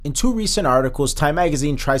In two recent articles, Time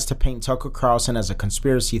magazine tries to paint Tucker Carlson as a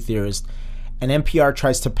conspiracy theorist, and NPR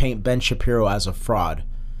tries to paint Ben Shapiro as a fraud.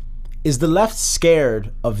 Is the left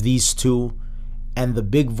scared of these two and the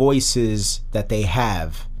big voices that they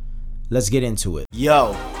have? Let's get into it.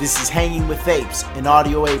 Yo, this is Hanging with Apes, an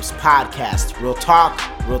Audio Apes podcast. Real talk,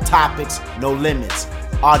 real topics, no limits.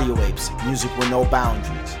 Audio Apes, music with no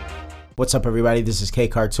boundaries. What's up, everybody? This is K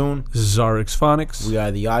Cartoon. This is RX Phonics. We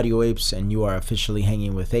are the Audio Apes, and you are officially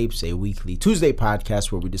Hanging with Apes, a weekly Tuesday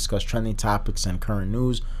podcast where we discuss trending topics and current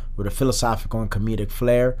news with a philosophical and comedic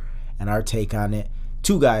flair and our take on it.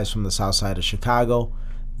 Two guys from the south side of Chicago.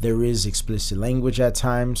 There is explicit language at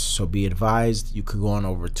times, so be advised. You could go on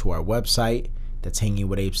over to our website. That's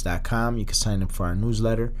hangingwithapes.com. You can sign up for our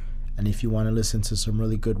newsletter. And if you want to listen to some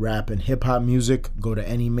really good rap and hip-hop music, go to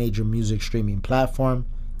any major music streaming platform.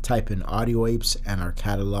 Type in Audio Apes and our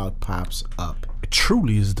catalog pops up. It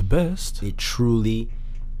truly is the best. It truly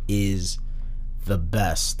is the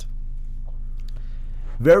best.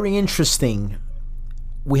 Very interesting.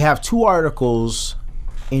 We have two articles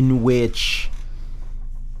in which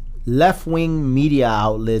left-wing media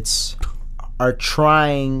outlets are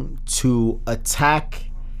trying to attack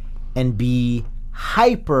and be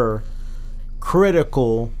hyper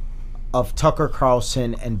critical of Tucker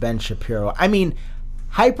Carlson and Ben Shapiro. I mean,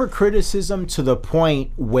 hypercriticism to the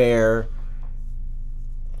point where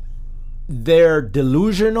they're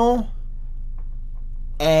delusional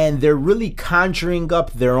and they're really conjuring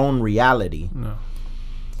up their own reality. No.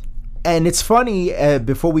 And it's funny,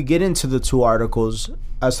 before we get into the two articles,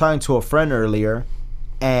 I was talking to a friend earlier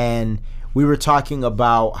and we were talking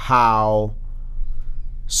about how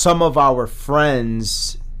some of our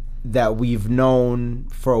friends that we've known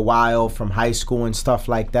for a while from high school and stuff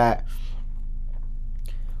like that,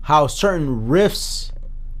 how certain rifts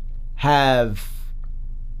have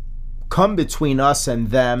come between us and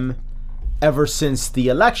them ever since the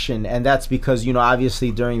election. And that's because, you know,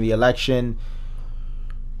 obviously during the election,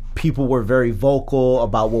 people were very vocal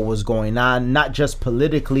about what was going on, not just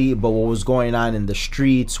politically, but what was going on in the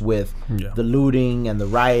streets with the looting and the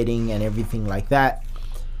rioting and everything like that.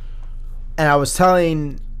 And I was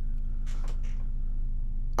telling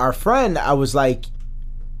our friend, I was like,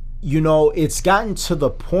 you know, it's gotten to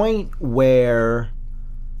the point where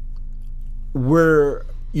you're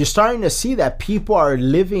starting to see that people are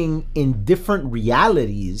living in different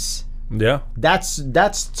realities. Yeah. That's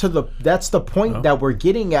the point that we're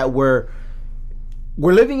getting at, where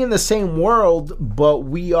we're living in the same world, but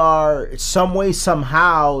we are some way,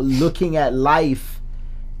 somehow looking at life,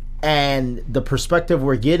 and the perspective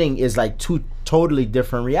we're getting is like two totally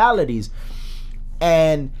different realities.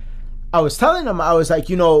 And I was telling them, I was like,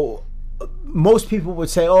 you know, most people would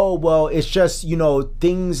say, oh, well, it's just, you know,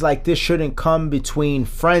 things like this shouldn't come between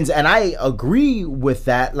friends. And I agree with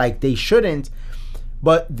that. Like, they shouldn't.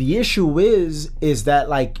 But the issue is that,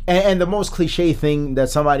 like, and the most cliche thing that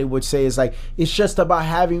somebody would say is like, it's just about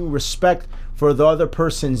having respect for the other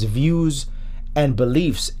person's views and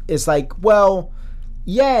beliefs. It's like, well,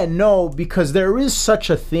 yeah, no, because there is such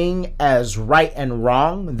a thing as right and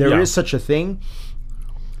wrong. There is such a thing.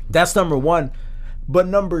 That's number one. But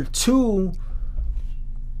number two,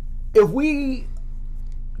 if we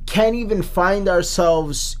can't even find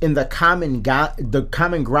ourselves in the common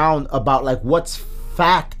ground about like what's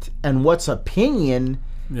fact and what's opinion,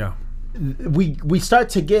 we start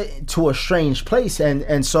to get to a strange place.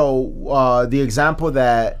 And so the example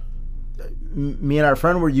that me and our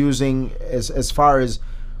friend were using as far as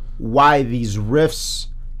why these rifts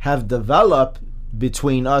have developed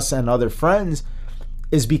between us and other friends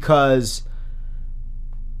is because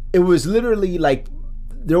it was literally like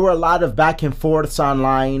there were a lot of back and forths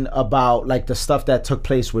online about like the stuff that took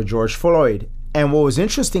place with George Floyd. And what was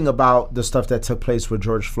interesting about the stuff that took place with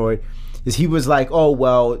George Floyd is he was like, oh,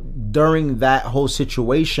 well, during that whole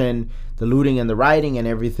situation, the looting and the rioting and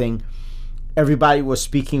everything, everybody was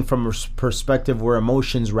speaking from a perspective where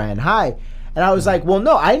emotions ran high. And I was like, well,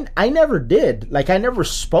 no, I never did. Like, I never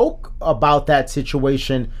spoke about that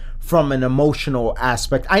situation from an emotional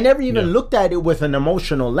aspect. I never even looked at it with an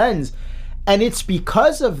emotional lens. And it's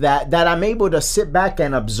because of that I'm able to sit back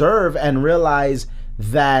and observe and realize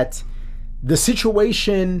that the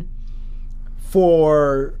situation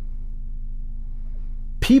for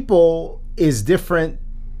people is different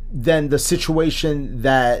than the situation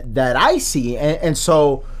that I see. And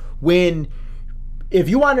so if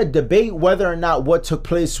you want to debate whether or not what took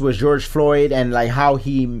place with George Floyd and like how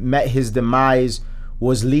he met his demise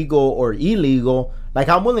was legal or illegal, like,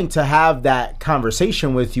 I'm willing to have that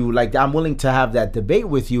conversation with you. Like, I'm willing to have that debate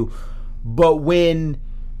with you. But when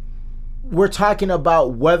we're talking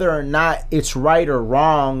about whether or not it's right or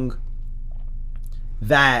wrong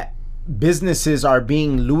that businesses are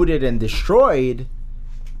being looted and destroyed,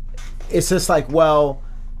 it's just like, well,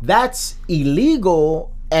 that's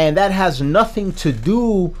illegal and that has nothing to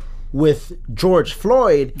do with George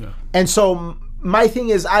Floyd. Yeah. And so my thing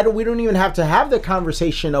is, we don't even have to have the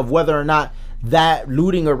conversation of whether or not that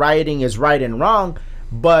looting or rioting is right and wrong.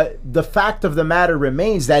 But the fact of the matter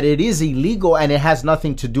remains that it is illegal and it has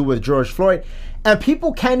nothing to do with George Floyd. And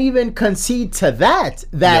people can't even concede to that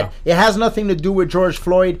it has nothing to do with George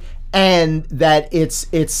Floyd and that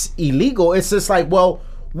it's illegal. It's just like, well,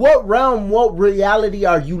 what realm, what reality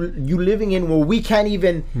are you living in where we can't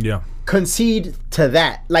even concede to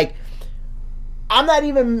that? Like, I'm not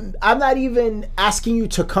even asking you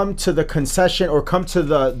to come to the concession or come to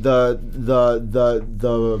the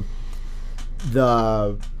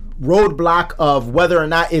roadblock of whether or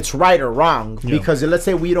not it's right or wrong, because let's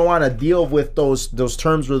say we don't want to deal with those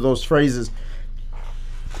terms or those phrases.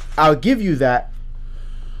 I'll give you that.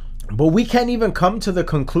 But we can't even come to the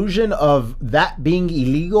conclusion of that being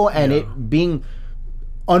illegal and it being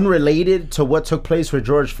unrelated to what took place with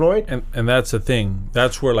George Floyd. And that's the thing.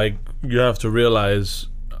 That's where, like, you have to realize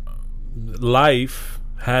life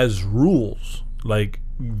has rules. Like,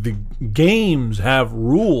 the games have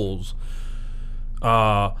rules.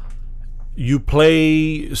 You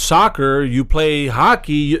play soccer, you play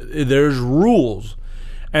hockey, there's rules.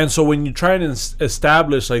 And so when you try to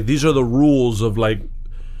establish, like, these are the rules of, like,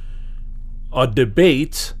 a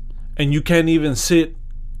debate, and you can't even sit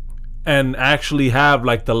and actually have,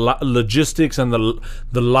 like, the logistics and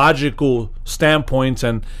the logical standpoints,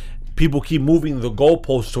 and people keep moving the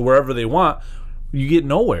goalposts to wherever they want, you get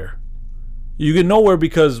nowhere. You get nowhere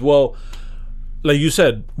because, well, like you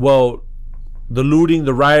said, well, the looting,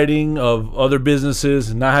 the rioting of other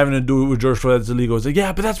businesses, not having to do it with George Floyd, that's illegal. It's like,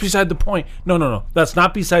 yeah, but that's beside the point. No. That's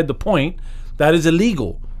not beside the point. That is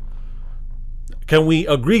illegal. Can we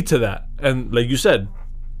agree to that? And like you said,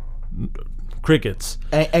 crickets.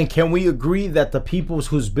 And can we agree that the people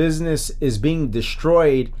whose business is being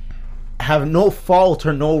destroyed have no fault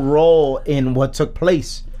or no role in what took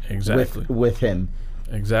place with him?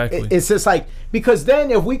 Exactly. It's just like, because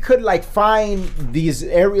then if we could, like, find these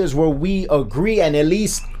areas where we agree and at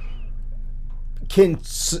least can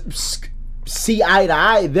see eye to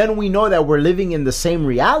eye, then we know that we're living in the same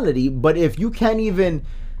reality. But if you can't even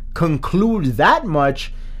conclude that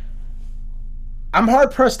much, I'm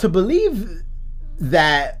hard pressed to believe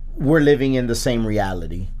that we're living in the same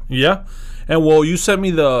reality. Yeah. And well, you sent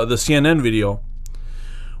me the CNN video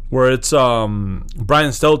where it's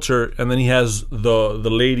Brian Stelter, and then he has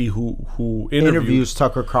the lady who interviews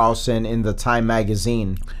Tucker Carlson in the Time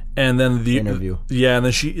magazine. And then the interview. Yeah, and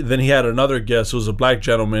then he had another guest. It was a black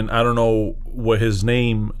gentleman. I don't know what his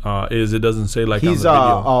name is. It doesn't say, like, he's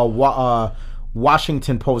on the video.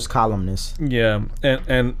 Washington Post columnist. Yeah,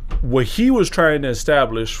 and what he was trying to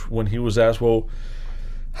establish when he was asked, well,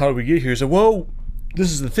 how did we get here? He said, well,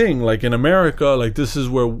 this is the thing. Like, in America, like, this is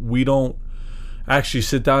where we don't actually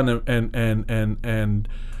sit down and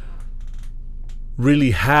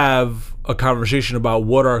really have a conversation about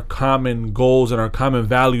what our common goals and our common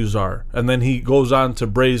values are. And then he goes on to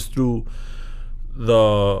breeze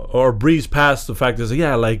past the fact that,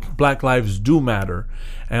 yeah, like, Black lives do matter,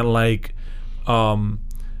 and, like,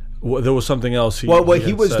 there was something else. What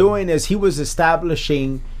he was doing is he was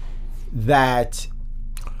establishing that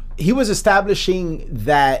it's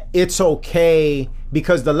okay,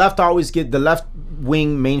 because the left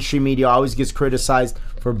wing mainstream media always gets criticized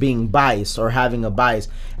for being biased or having a bias,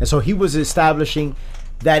 and so he was establishing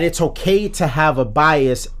that it's okay to have a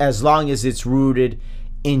bias as long as it's rooted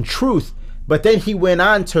in truth. But then he went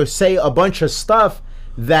on to say a bunch of stuff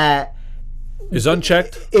that is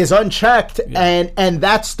unchecked, yeah. and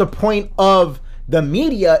that's the point of the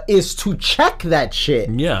media, is to check that shit.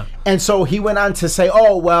 Yeah. And so he went on to say,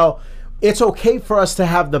 oh, well, it's okay for us to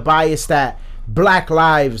have the bias that Black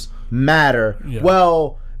lives matter. Yeah.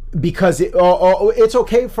 Well, because it's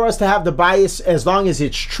okay for us to have the bias as long as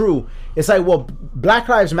it's true. It's like, well, Black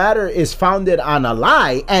Lives Matter is founded on a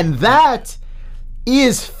lie, and that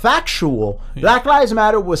is factual. Yeah. Black Lives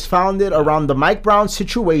Matter was founded around the Mike Brown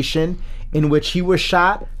situation, in which he was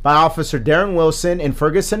shot by Officer Darren Wilson in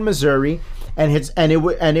Ferguson, Missouri, and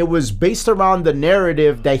it was based around the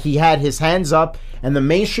narrative that he had his hands up, and the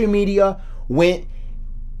mainstream media went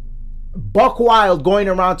buck wild, going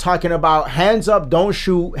around talking about hands up, don't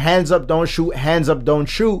shoot, hands up, don't shoot, hands up, don't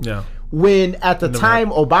shoot. Yeah. when at the time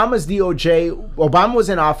Obama was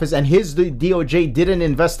in office and his DOJ did an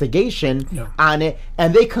investigation on it,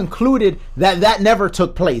 and they concluded that never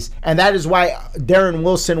took place, and that is why Darren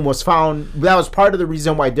Wilson was found. That was part of the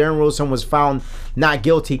reason why Darren Wilson was found not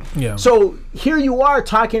guilty. So here you are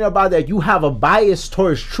talking about that you have a bias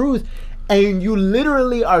towards truth, and you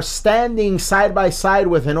literally are standing side by side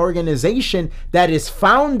with an organization that is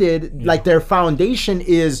founded, like their foundation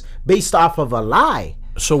is based off of a lie.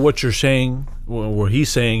 So what you're saying, what he's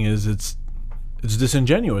saying is it's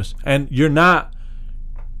disingenuous, and you're not.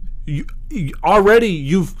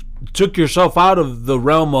 You've took yourself out of the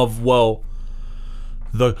realm of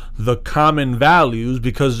the common values,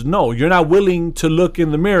 because no, you're not willing to look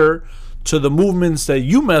in the mirror to the movements that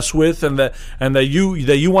you mess with and that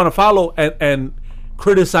you want to follow and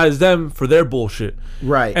criticize them for their bullshit.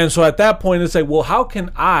 Right. And so at that point, it's like, well, how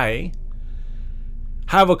can I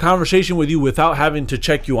have a conversation with you without having to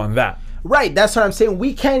check you on that? Right. That's what I'm saying.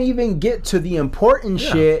 We can't even get to the important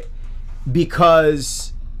shit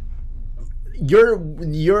because you're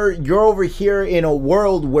over here in a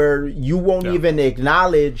world where you won't even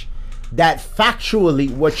acknowledge that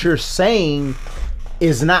factually what you're saying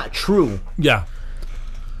is not true. Yeah.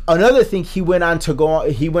 Another thing he went on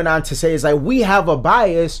to say is like, we have a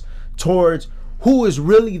bias towards who is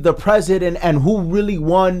really the president and who really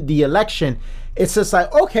won the election. It's just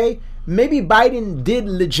like, okay, maybe Biden did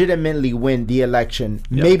legitimately win the election.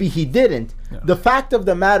 Maybe he didn't. The fact of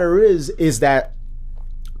the matter is that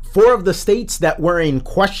 4 of the states that were in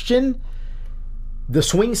question, the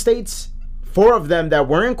swing states, 4 of them that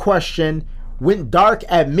were in question went dark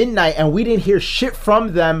at midnight, and we didn't hear shit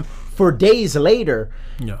from them for days later.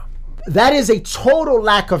 That is a total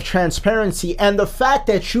lack of transparency, and the fact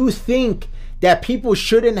that you think that people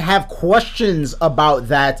shouldn't have questions about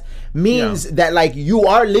that means that like you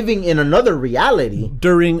are living in another reality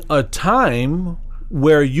during a time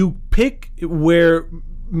where where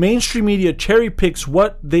mainstream media cherry picks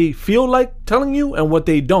what they feel like telling you and what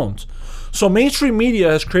they don't. So mainstream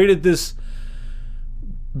media has created this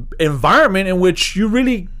environment in which you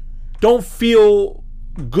really don't feel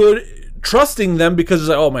good trusting them, because it's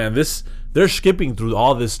like, oh man, they're skipping through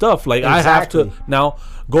all this stuff. Like I have to now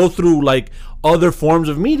go through like other forms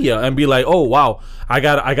of media and be like, oh wow, I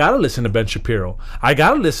gotta listen to Ben Shapiro, I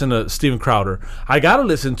gotta listen to Steven Crowder, I gotta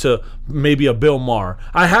listen to maybe a Bill Maher.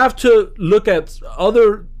 I have to look at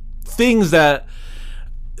other things that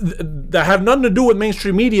have nothing to do with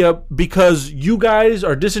mainstream media, because you guys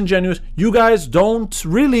are disingenuous. You guys don't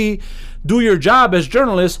really do your job as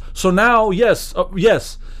journalists. So now, yes,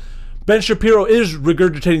 Ben Shapiro is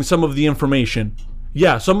regurgitating some of the information.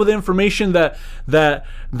 Yeah, some of the information that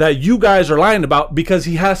you guys are lying about, because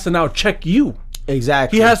he has to now check you.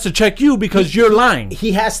 Exactly. He has to check you because you're lying.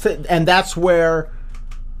 He has to, and that's where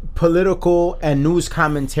political and news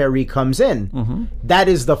commentary comes in. That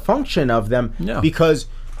is the function of them, because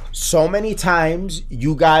so many times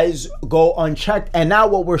you guys go unchecked, and now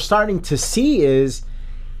what we're starting to see is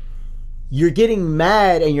you're getting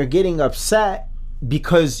mad and you're getting upset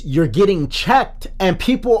because you're getting checked, and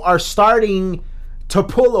people are starting to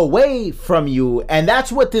pull away from you. And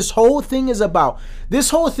that's what this whole thing is about. This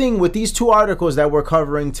whole thing with these 2 articles that we're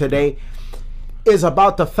covering today is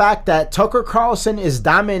about the fact that Tucker Carlson is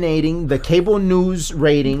dominating the cable news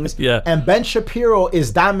ratings, and Ben Shapiro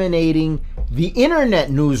is dominating the internet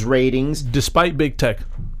news ratings, despite big tech.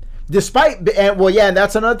 And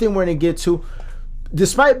that's another thing we're going to get to.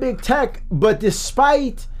 Despite big tech, but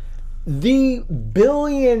despite the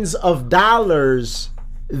billions of dollars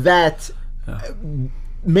that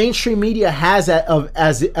mainstream media has at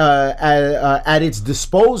its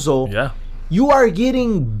disposal, you are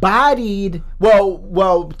getting bodied.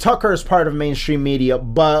 Well, Tucker is part of mainstream media,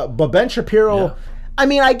 but Ben Shapiro, I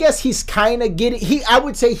mean, I guess he's kind of getting. I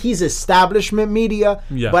would say he's establishment media,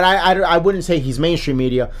 but I wouldn't say he's mainstream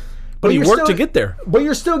media. But he worked to get there. But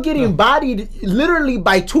you're still getting bodied literally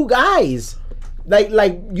by 2 guys.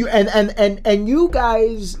 Like you and you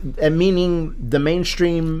guys, and meaning the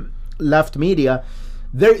mainstream left media,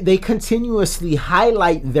 they continuously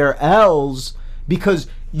highlight their L's because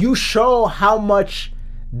you show how much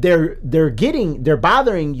they're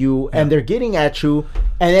bothering you and they're getting at you,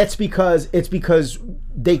 and it's because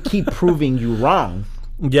they keep proving you wrong.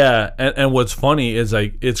 Yeah, and what's funny is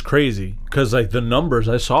like it's crazy because like the numbers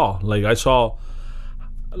I saw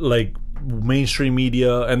like mainstream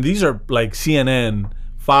media, and these are like CNN,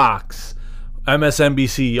 Fox,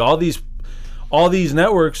 MSNBC, all these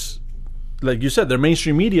networks, like you said, they're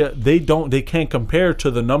mainstream media. They can't compare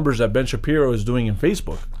to the numbers that Ben Shapiro is doing in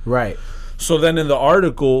Facebook. Right. So then in the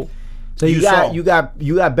article, So you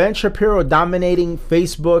got Ben Shapiro dominating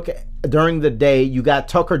Facebook during the day. You got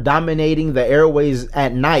Tucker dominating the airways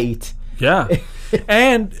at night. Yeah.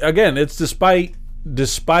 And again, it's despite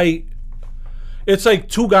it's like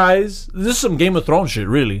two guys. This is some Game of Thrones shit,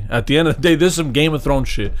 really. At the end of the day, this is some Game of Thrones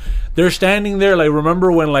shit. They're standing there, like,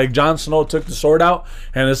 remember when, like, Jon Snow took the sword out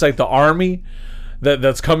and it's like the army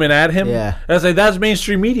that's coming at him? Yeah. That's like, that's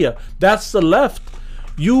mainstream media. That's the left.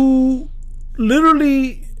 You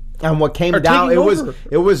literally... And what came down,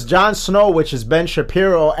 it was Jon Snow, which is Ben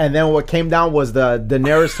Shapiro, and then what came down was the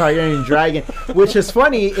Daenerys Targaryen dragon, which is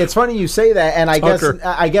funny. It's funny you say that, and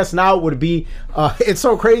I guess now would be. It's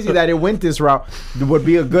so crazy that it went this route. It would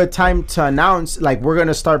be a good time to announce, like, we're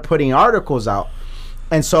gonna start putting articles out.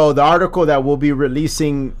 And so the article that we'll be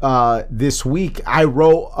releasing this week, I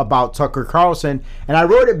wrote about Tucker Carlson, and I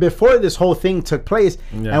wrote it before this whole thing took place.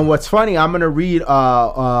 Yeah. And what's funny, I'm gonna read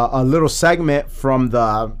a little segment from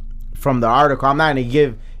the article. I'm not gonna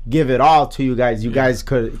give it all to you guys. You guys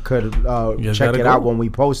could check it out when we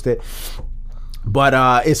post it.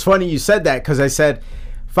 But it's funny you said that, because I said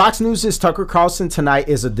Fox News' Tucker Carlson tonight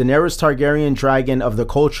is a Daenerys Targaryen dragon of the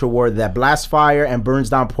culture war that blasts fire and burns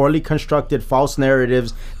down poorly constructed false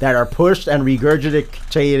narratives that are pushed and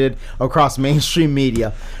regurgitated across mainstream media.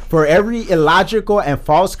 For every illogical and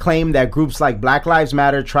false claim that groups like Black Lives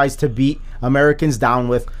Matter tries to beat Americans down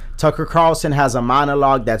with, Tucker Carlson has a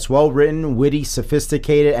monologue that's well-written, witty,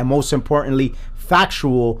 sophisticated, and most importantly,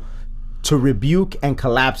 factual to rebuke and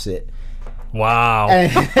collapse it. Wow.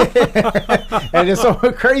 And it's so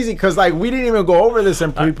crazy because, like, we didn't even go over this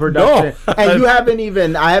in pre-production. No.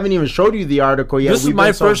 And I haven't even showed you the article yet. This is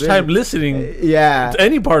my first time listening to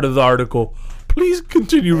any part of the article. Please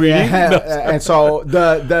continue reading. Yeah. No, and so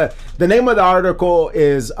the name of the article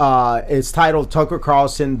is it's titled Tucker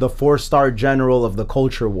Carlson, the 4-star general of the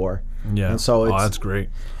culture war. Yeah. And so that's great.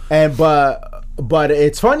 And but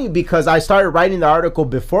it's funny because I started writing the article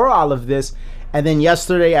before all of this, and then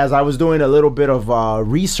yesterday, as I was doing a little bit of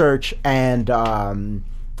research and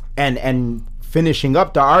finishing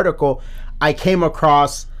up the article, I came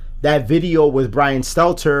across that video with Brian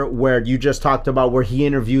Stelter where you just talked about, where he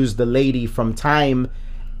interviews the lady from Time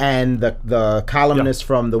and the columnist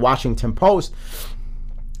from the Washington Post.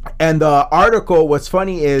 And the article, what's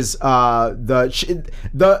funny is the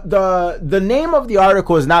name of the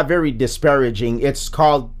article is not very disparaging. It's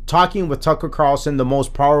called "Talking with Tucker Carlson, the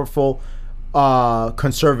Most Powerful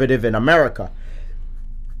Conservative in America."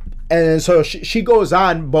 And so she goes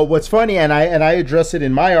on, but what's funny, and I address it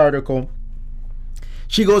in my article,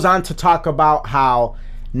 she goes on to talk about how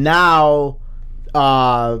now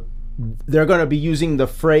they're going to be using the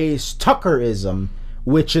phrase Tuckerism,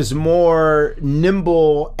 which is more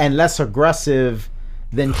nimble and less aggressive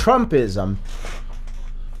than Trumpism.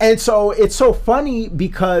 And so it's so funny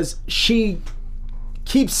because she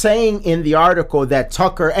keeps saying in the article that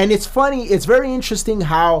Tucker, and it's funny, it's very interesting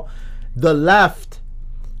how the left,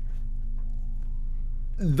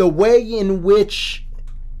 the way in which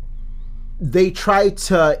they try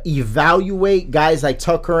to evaluate guys like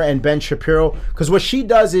Tucker and Ben Shapiro, because what she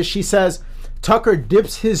does is she says Tucker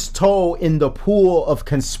dips his toe in the pool of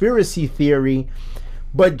conspiracy theory,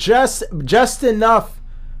 but just enough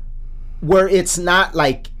where it's not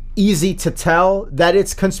like easy to tell that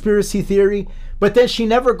it's conspiracy theory. But then she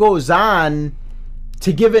never goes on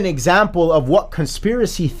to give an example of what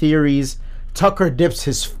conspiracy theories Tucker dips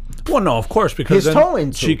his of course, because his toe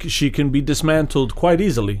into. She can be dismantled quite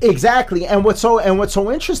easily. Exactly. And what's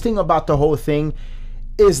so interesting about the whole thing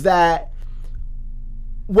is that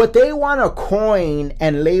what they want to coin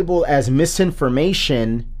and label as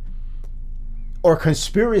misinformation or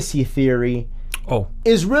conspiracy theory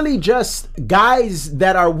is really just guys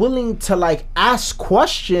that are willing to, like, ask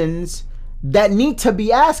questions that need to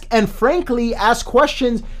be asked, and frankly ask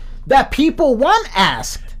questions that people want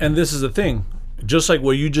asked. And this is the thing, just like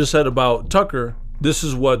what you just said about Tucker, this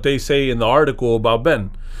is what they say in the article about Ben.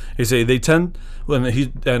 They say they tend, when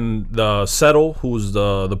he and the Settle, who's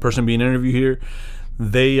the person being interviewed here,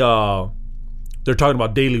 they're talking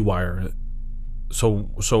about Daily Wire. So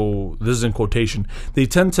this is in quotation. They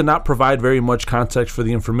tend to not provide very much context for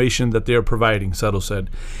the information that they are providing, Settle said.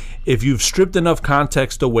 If you've stripped enough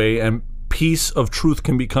context away, and any piece of truth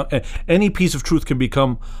can become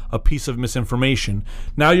a piece of misinformation.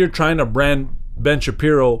 Now you're trying to brand Ben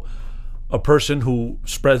Shapiro a person who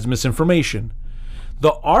spreads misinformation.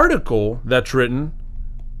 The article that's written,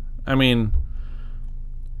 I mean,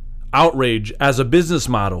 outrage as a business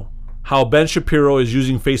model, how Ben Shapiro is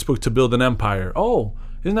using Facebook to build an empire. Oh,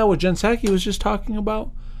 isn't that what Jen Psaki was just talking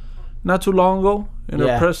about not too long ago in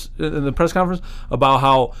the press conference about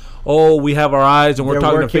how we have our eyes and we're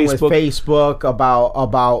talking to Facebook. With Facebook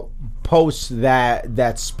about posts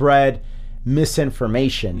that spread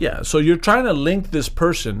misinformation. Yeah, so you're trying to link this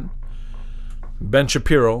person, Ben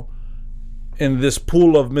Shapiro, in this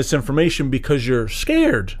pool of misinformation because you're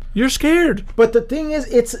scared. You're scared. But the thing is,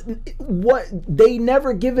 it's what they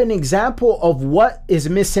never give an example of what is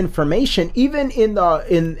misinformation. Even in the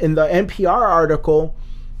NPR article,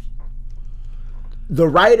 the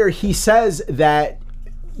writer, he says that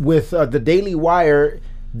with the Daily Wire,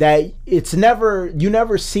 that it's you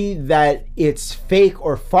never see that it's fake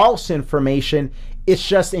or false information. It's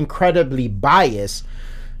just incredibly biased.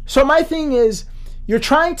 So my thing is, you're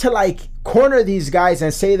trying to corner these guys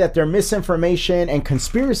and say that they're misinformation and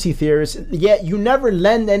conspiracy theorists, yet you never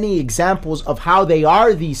lend any examples of how they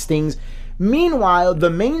are these things. Meanwhile,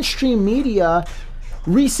 the mainstream media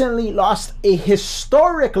recently lost a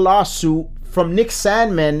historic lawsuit from Nick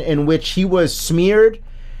Sandman in which he was smeared.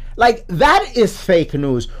 That is fake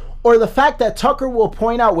news. Or the fact that Tucker will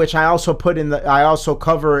point out, which I also cover in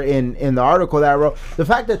the article that I wrote, the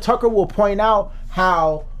fact that Tucker will point out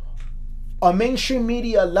how a mainstream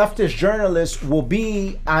media leftist journalist will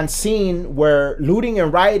be on scene where looting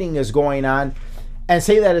and rioting is going on and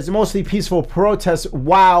say that it's mostly peaceful protests,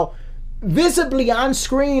 while visibly on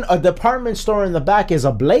screen a department store in the back is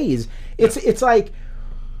ablaze. It's like,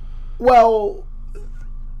 well,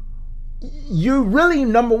 you really,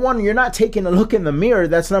 number one, you're not taking a look in the mirror.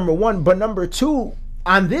 That's number one. But number two,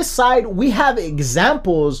 on this side, we have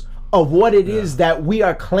examples of what it is that we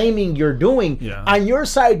are claiming you're doing. Yeah. On your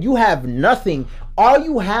side, you have nothing. All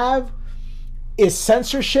you have is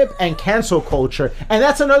censorship and cancel culture. And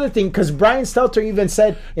that's another thing, because Brian Stelter even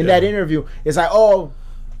said in that interview, is like, oh,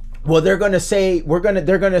 well, they're gonna say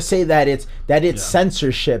that it's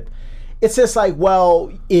censorship. It's just like, well,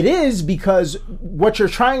 it is, because what you're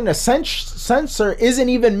trying to censor isn't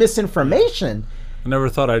even misinformation. I never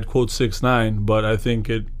thought I'd quote 6ix9ine, but I think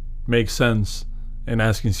it makes sense in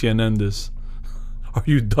asking CNN this. Are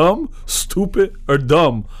you dumb, stupid, or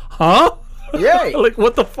dumb? Huh? Yeah.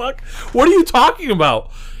 What the fuck? What are you talking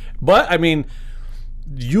about? But, I mean,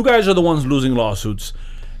 you guys are the ones losing lawsuits.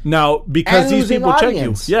 Now, because these people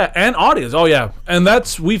audience. Check you. Yeah, and audience. Oh, yeah. And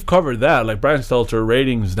we've covered that. Like, Brian Stelter,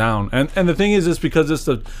 ratings down. And the thing is, it's because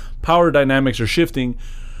the power dynamics are shifting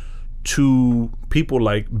to people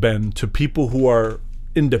like Ben, to people who are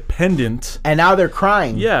independent, and now they're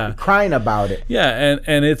crying. Yeah, they're crying about it. Yeah,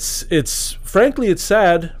 and it's frankly, it's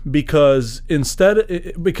sad because and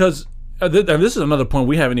this is another point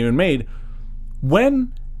we haven't even made.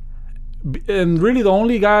 And really the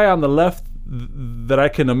only guy on the left that I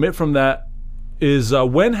can omit from that is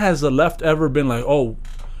when has the left ever been like, oh,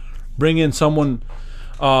 bring in someone?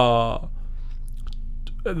 What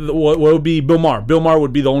would be Bill Maher? Bill Maher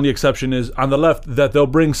would be the only exception, is on the left that they'll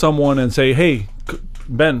bring someone and say, hey,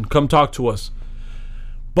 Ben, come talk to us.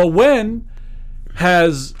 But when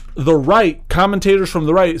has the right, commentators from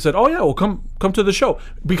the right, said, oh yeah, well, come to the show?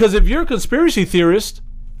 Because if you're a conspiracy theorist,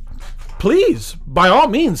 please, by all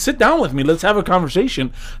means, sit down with me. Let's have a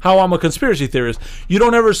conversation how I'm a conspiracy theorist. You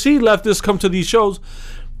don't ever see leftists come to these shows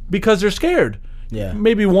because they're scared. Yeah.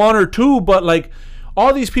 Maybe one or two, but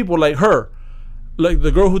all these people, like her, like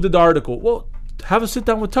the girl who did the article, well, have a sit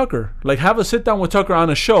down with Tucker. Have a sit down with Tucker on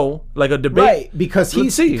a show, like a debate. Right, because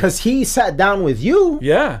he sat down with you.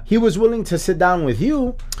 Yeah. He was willing to sit down with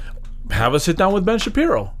you. Have a sit down with Ben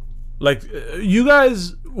Shapiro. You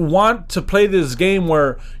guys want to play this game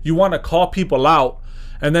where you want to call people out,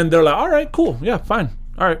 and then they're like, all right, cool, yeah, fine.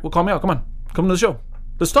 All right, well, call me out. Come on. Come to the show.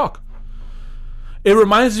 Let's talk. It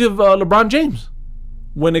reminds me of LeBron James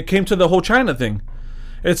when it came to the whole China thing.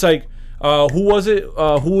 It's like, who was it? It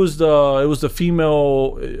was the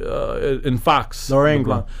female in Fox. Laura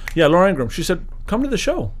Ingraham. Yeah, Laura Ingraham. She said, come to the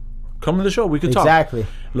show. Come to the show. We could talk. Exactly.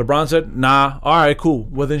 LeBron said, nah. All right, cool.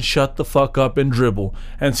 Well, then shut the fuck up and dribble.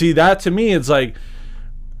 And see, that to me, it's like,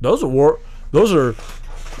 those are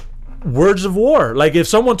words of war. Like, if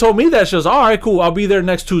someone told me that, she's all right, cool. I'll be there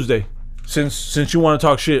next Tuesday. Since you want to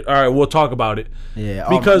talk shit, all right, we'll talk about it. Yeah,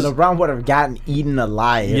 because LeBron would have gotten eaten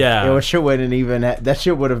alive. Yeah, that shit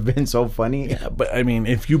would have been so funny. Yeah, but I mean,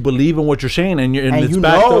 if you believe in what you're saying and it's you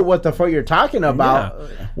know what the fuck you're talking about,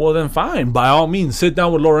 well then fine. By all means, sit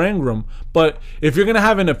down with Laura Ingraham. But if you're gonna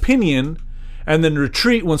have an opinion and then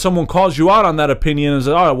retreat when someone calls you out on that opinion and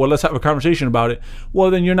says, all right, well, let's have a conversation about it,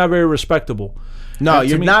 well, then you're not very respectable. No,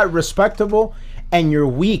 you're not respectable, and you're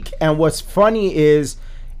weak. And what's funny is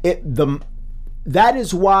that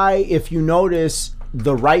is why, if you notice,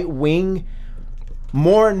 the right wing,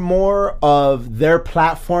 more and more of their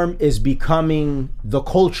platform is becoming the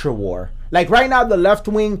culture war. Like right now, the left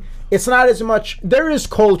wing, it's not as much. There is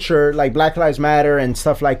culture like Black Lives Matter and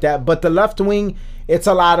stuff like that, but the left wing, it's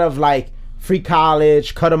a lot of like free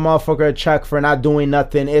college, cut a motherfucker a check for not doing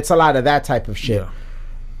nothing. It's a lot of that type of shit. Yeah.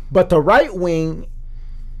 But the right wing,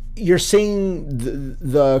 you're seeing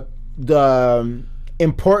the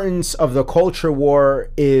importance of the culture war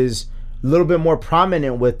is a little bit more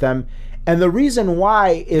prominent with them. And the reason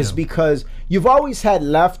why is because you've always had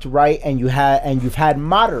left, right, and you've had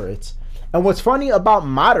moderates. And what's funny about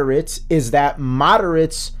moderates is that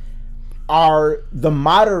moderates are the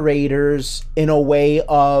moderators in a way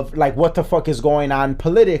of like what the fuck is going on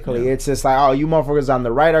politically. It's just like, oh, you motherfuckers on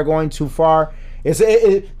the right are going too far.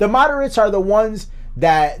 The moderates are the ones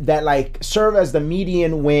that like serve as the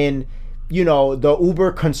median when, you know, the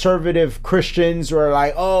uber conservative Christians were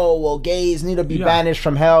like, oh, well, gays need to be banished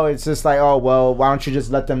from hell. It's just like, oh, well, why don't you just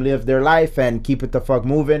let them live their life and keep it the fuck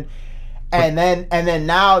moving? And then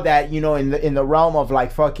now that, you know, in the realm of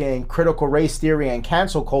like fucking critical race theory and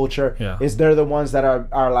cancel culture, is they're the ones that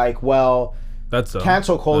are like, well, that's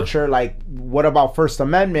cancel culture. Like, what about First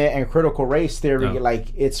Amendment and critical race theory? Yeah.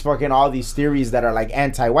 Like, it's fucking all these theories that are like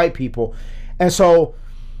anti-white people. And so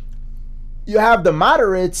you have the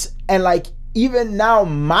moderates, and like even now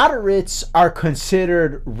moderates are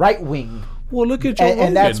considered right wing. Well, look at Joe Rogan.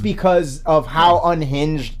 And that's because of how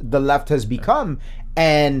unhinged the left has become.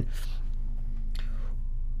 And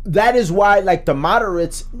that is why like the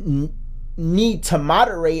moderates need to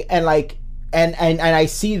moderate, and like and I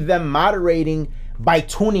see them moderating by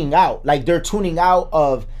tuning out. Like they're tuning out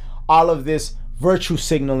of all of this virtue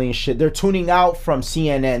signaling shit. They're tuning out from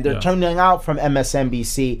CNN. They're tuning out from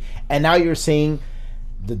MSNBC. And now you're seeing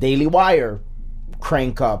the Daily Wire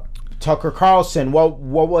crank up. Tucker Carlson, what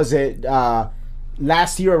was it?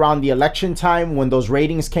 Last year around the election time when those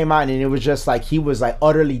ratings came out, and it was just like he was like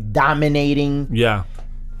utterly dominating. Yeah.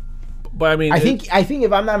 But I mean, I think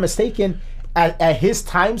if I'm not mistaken, at his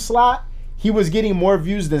time slot, he was getting more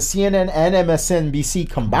views than CNN and MSNBC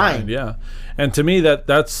combined. Yeah. And to me,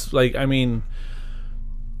 that's like, I mean,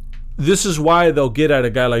 this is why they'll get at a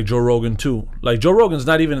guy like Joe Rogan too. Like Joe Rogan's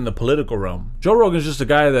not even in the political realm. Joe Rogan's just a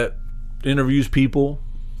guy that interviews people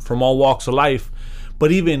from all walks of life.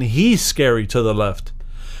 But even he's scary to the left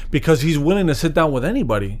because he's willing to sit down with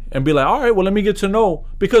anybody and be like, all right, well, let me get to know.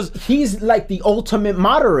 Because he's like the ultimate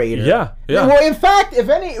moderator. Yeah, yeah. Well, in fact,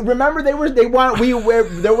 remember there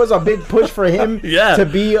was a big push for him to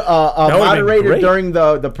be a moderator during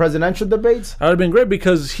the presidential debates. That would have been great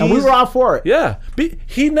because and we were all for it. Yeah.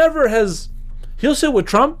 He never has. He'll sit with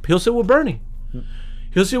Trump. He'll sit with Bernie.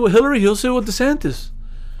 He'll sit with Hillary. He'll sit with DeSantis.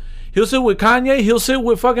 He'll sit with Kanye. He'll sit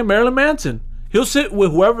with fucking Marilyn Manson. He'll sit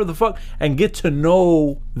with whoever the fuck and get to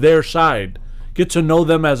know their side. Get to know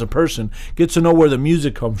them as a person. Get to know where the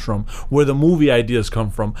music comes from, where the movie ideas come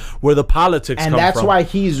from, where the politics come from. And that's why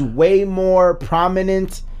he's way more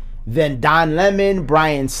prominent than Don Lemon,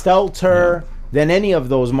 Brian Stelter, than any of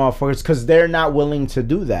those motherfuckers, because they're not willing to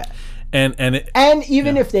do that. And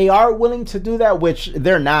even if they are willing to do that, which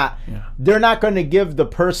they're not going to give the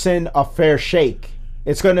person a fair shake.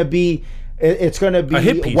 It's going to be a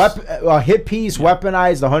hit piece,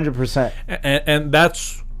 weaponized 100%. And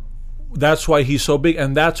that's why he's so big,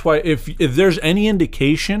 and that's why if there's any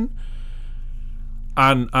indication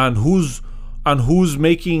on who's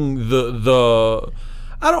making the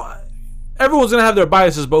everyone's gonna have their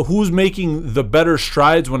biases, but who's making the better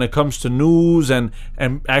strides when it comes to news and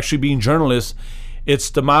actually being journalists, it's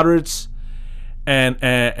the moderates and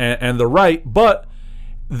the right, but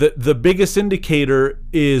the biggest indicator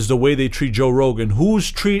is the way they treat Joe Rogan. Who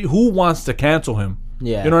wants to cancel him?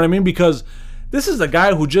 Yeah. You know what I mean? Because this is a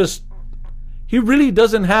guy who he really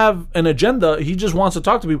doesn't have an agenda. He just wants to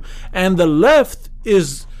talk to people. And the left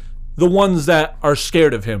is the ones that are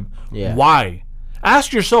scared of him. Yeah. Why?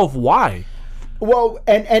 Ask yourself why. Well,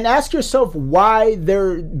 and ask yourself why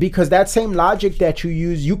because that same logic that you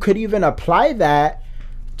use, you could even apply that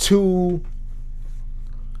to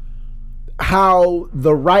how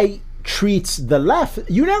the right treats the left.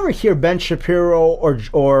 You never hear Ben Shapiro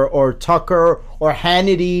or Tucker or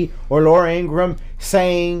Hannity or Laura Ingraham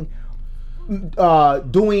saying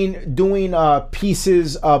doing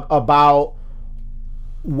pieces about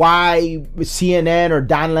why CNN or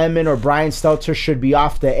Don Lemon or Brian Stelter should be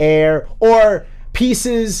off the air, or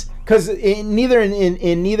pieces, because in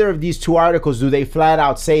neither of these two articles do they flat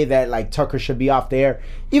out say that like Tucker should be off the air,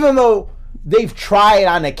 even though they've tried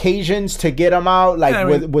on occasions to get him out, like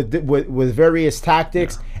with various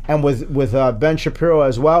tactics, and with Ben Shapiro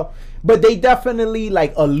as well. But they definitely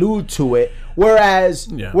like allude to it. Whereas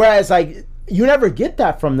like you never get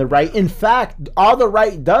that from the right. In fact, all the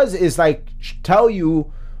right does is like tell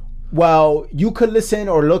you well, you could listen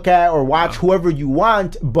or look at or watch whoever you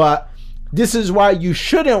want, but this is why you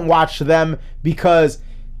shouldn't watch them because,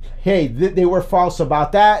 hey, they were false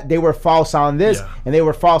about that, they were false on this, and they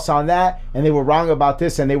were false on that, and they were wrong about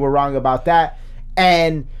this, and they were wrong about that.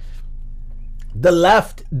 And the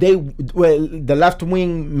left, the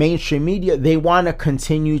left-wing mainstream media, they want to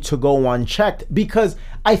continue to go unchecked because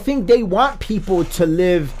I think they want people to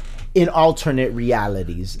live in alternate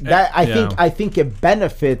realities. That I think it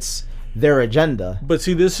benefits their agenda. But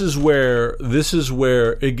see, this is where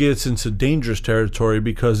it gets into dangerous territory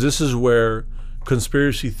because this is where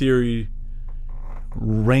conspiracy theory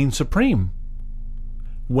reigns supreme.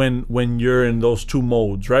 When you're in those two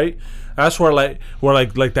modes, right? That's where like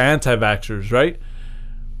the anti-vaxxers, right?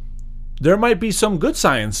 There might be some good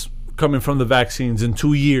science coming from the vaccines in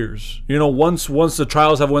 2 years. You know, once the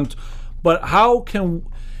trials have went, but how can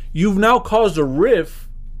you've now caused a rift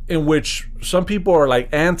in which some people are like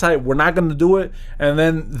anti, we're not going to do it, and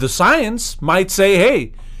then the science might say,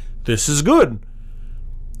 hey, this is good.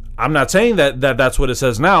 I'm not saying that's what it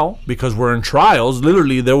says now because we're in trials.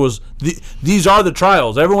 Literally, these are the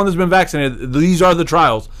trials. Everyone that's been vaccinated, these are the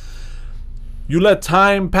trials. You let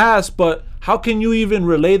time pass, but how can you even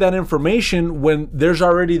relay that information when there's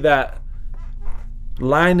already that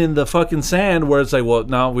line in the fucking sand where it's like, well,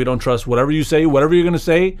 no, we don't trust whatever you say, whatever you're going to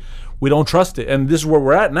say, we don't trust it. And this is where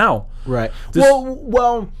we're at now. Right.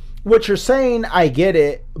 Well, what you're saying, I get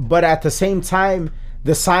it, but at the same time,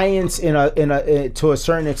 the science to a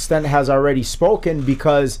certain extent has already spoken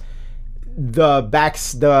because the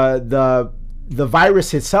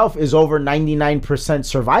virus itself is over 99%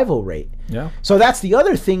 survival rate. Yeah. So that's the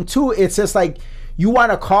other thing too. It's just like you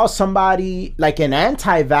want to call somebody like an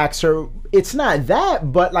anti-vaxxer. It's not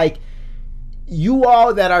that, but like you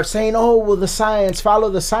all that are saying, oh, well, the science, follow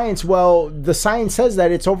the science. Well, the science says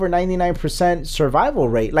that it's over 99% survival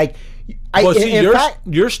rate. Like,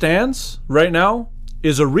 your stance right now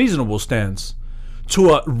is a reasonable stance.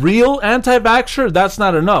 To a real anti-vaxxer, that's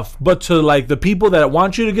not enough. But to like the people that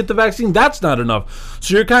want you to get the vaccine, that's not enough.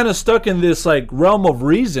 So you're kind of stuck in this like realm of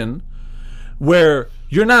reason where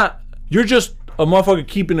you're just a motherfucker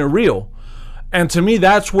keeping it real. And to me,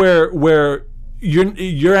 that's where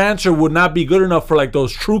your answer would not be good enough for like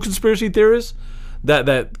those true conspiracy theorists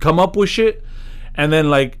that come up with shit. And then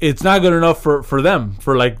like it's not good enough for them,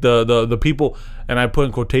 for like the people, and I put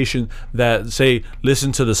in quotation, that say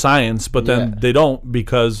listen to the science, but then they don't,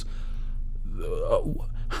 because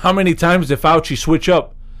how many times did Fauci switch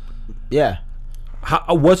up? Yeah.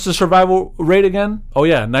 What's the survival rate again? Oh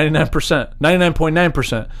yeah, 99%,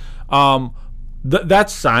 99.9%.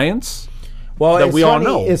 That's science. Well, that we all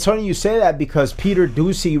know. It's funny you say that because Peter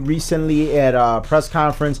Doocy recently at a press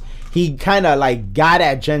conference, he kind of like got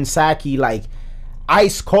at Jen Psaki like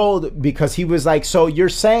ice cold, because he was like, so you're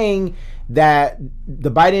saying that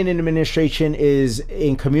the Biden administration is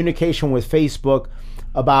in communication with Facebook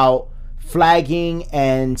about flagging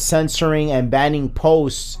and censoring and banning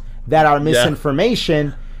posts that are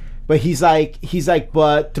misinformation. But he's like,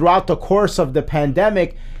 but throughout the course of the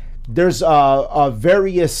pandemic, there's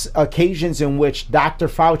various occasions in which Dr.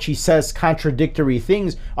 Fauci says contradictory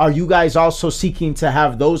things. Are you guys also seeking to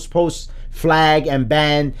have those posts flagged and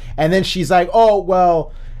banned? And then she's like, oh,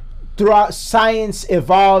 well, throughout science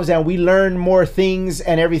evolves and we learn more things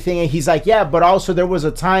and everything. And he's like, yeah, but also there was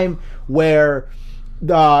a time where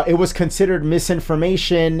it was considered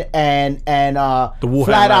misinformation and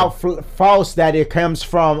flat out false that it comes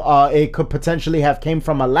from it could potentially have came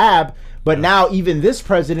from a lab. But now even this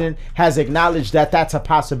president has acknowledged that that's a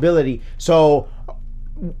possibility. So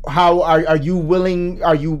how are you willing?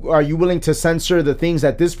 Are you willing to censor the things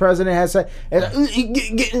that this president has said?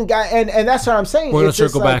 And that's what I'm saying. We're gonna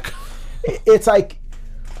circle back. It's like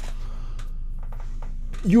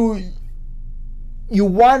you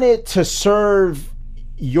want it to serve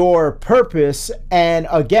your purpose, and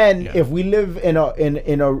again, if we live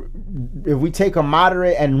if we take a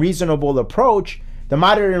moderate and reasonable approach. The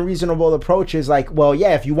moderate and reasonable approach is like, well,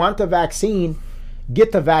 yeah, if you want the vaccine,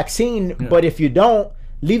 get the vaccine. Yeah. But if you don't,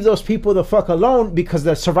 leave those people the fuck alone, because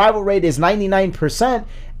the survival rate is 99%.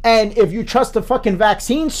 And if you trust the fucking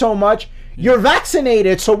vaccine so much, you're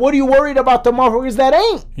vaccinated. So what are you worried about the motherfuckers that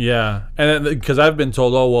ain't? Yeah. And because I've been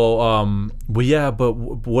told, well, yeah, but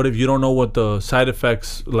what if you don't know what the side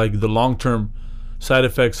effects, like the long-term side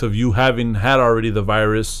effects of you having had already the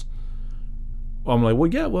virus? I'm like,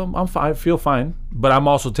 well, yeah, well, I'm fine. I feel fine, but I'm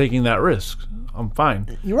also taking that risk. I'm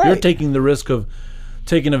fine. You're right. You're taking the risk of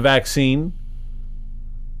taking a vaccine.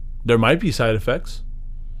 There might be side effects.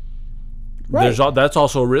 Right. That's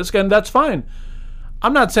also a risk, and that's fine.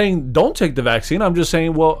 I'm not saying don't take the vaccine. I'm just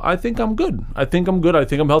saying, well, I think I'm good. I think I'm good. I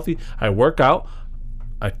think I'm healthy. I work out.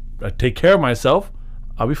 I take care of myself.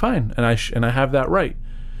 I'll be fine, and I have that right.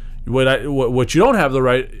 What you don't have the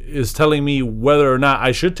right is telling me whether or not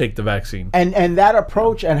I should take the vaccine. And that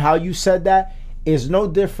approach and how you said that is no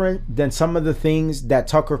different than some of the things that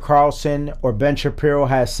Tucker Carlson or Ben Shapiro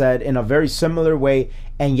has said in a very similar way,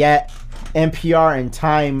 and yet NPR and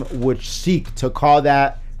Time would seek to call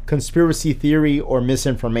that conspiracy theory or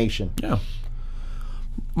misinformation. Yeah.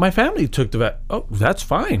 My family took the vaccine. Oh, that's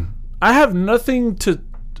fine. I have nothing.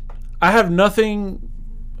 I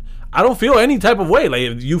don't feel any type of way. Like,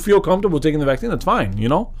 if you feel comfortable taking the vaccine, that's fine. You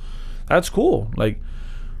know, that's cool. Like,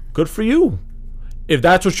 good for you. If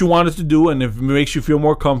that's what you wanted to do, and if it makes you feel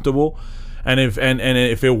more comfortable, and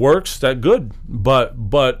if it works, that good. But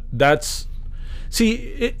that's, see,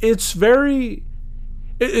 it's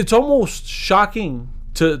almost shocking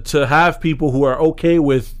to have people who are okay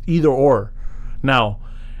with either or now.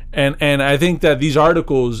 And I think that these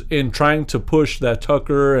articles, in trying to push that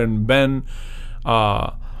Tucker and Ben,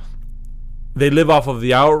 they live off of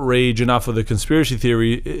the outrage and off of the conspiracy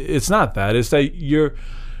theory. It's not that. It's that you're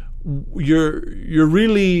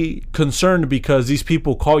really concerned because these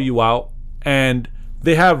people call you out and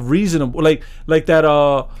they have reasonable, like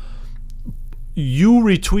that. You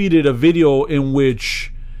retweeted a video in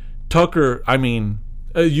which Tucker, I mean,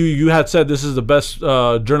 you had said this is the best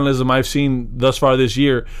journalism I've seen thus far this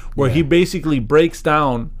year, where he basically breaks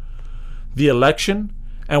down the election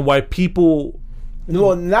and why people.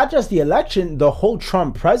 Well, not just the election, the whole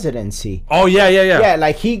Trump presidency. Oh yeah. Yeah,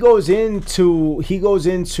 like he goes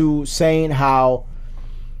into saying how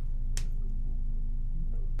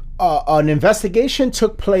an investigation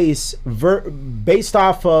took place based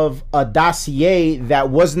off of a dossier that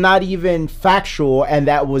was not even factual and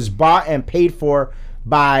that was bought and paid for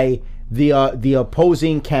by the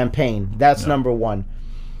opposing campaign. That's number one.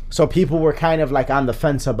 So people were kind of like on the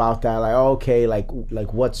fence about that, like, oh, okay, like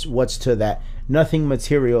what's to that? Nothing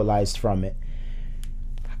materialized from it.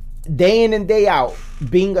 Day in and day out,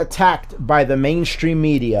 being attacked by the mainstream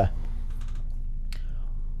media.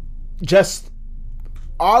 Just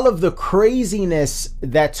all of the craziness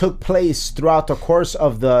that took place throughout the course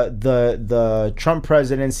of the Trump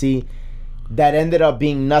presidency that ended up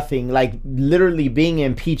being nothing, like literally being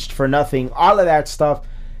impeached for nothing, all of that stuff,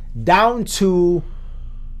 down to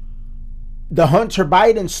the Hunter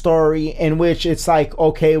Biden story, in which it's like,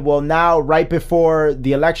 okay, well, now right before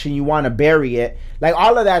the election you want to bury it, like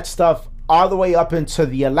all of that stuff, all the way up into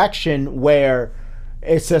the election, where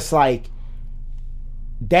it's just like,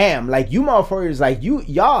 damn, like you motherfuckers, like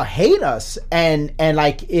y'all hate us, and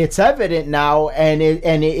like it's evident now, and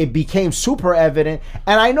it became super evident,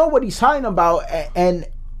 and I know what he's talking about, and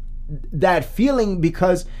that feeling,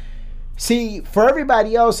 because see, for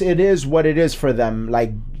everybody else it is what it is for them,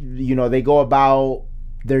 like, you know, they go about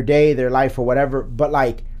their day, their life, or whatever, but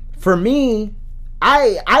like for me,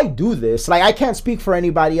 I do this, like I can't speak for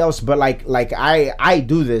anybody else, but like I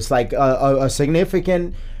do this, like a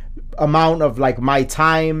significant amount of like my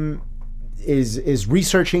time is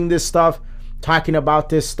researching this stuff, talking about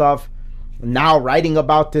this stuff, now writing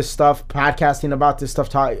about this stuff, podcasting about this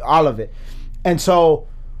stuff, all of it. And so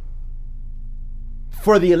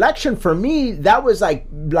for the election, for me, that was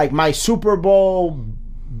like my Super Bowl,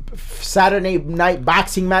 Saturday night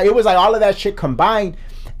boxing match. It was like all of that shit combined.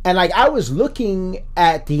 And like I was looking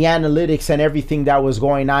at the analytics and everything that was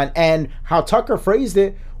going on, and how Tucker phrased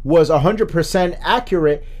it was 100%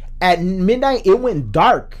 accurate. At midnight, it went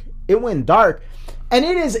dark. And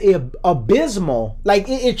it is abysmal. Like,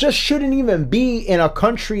 it just shouldn't even be in a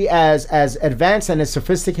country as advanced and as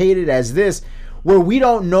sophisticated as this, where we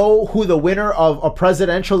don't know who the winner of a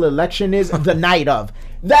presidential election is the night of.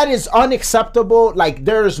 That is unacceptable. Like,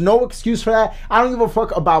 there's no excuse for that. I don't give a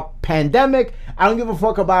fuck about pandemic. I don't give a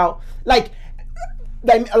fuck about, like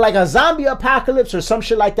a zombie apocalypse or some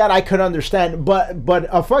shit like that, I could understand. But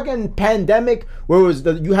a fucking pandemic where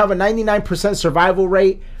you have a 99% survival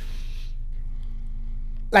rate,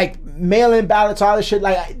 like mail-in ballots, all this shit,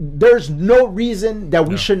 like there's no reason that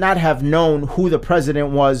we should not have known who the president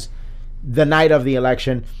was the night of the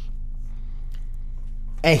election.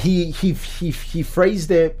 And he phrased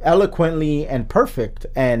it eloquently and perfect.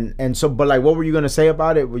 And so, but like, what were you gonna say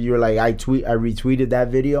about it? You were like, I retweeted that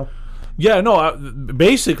video. Yeah, no,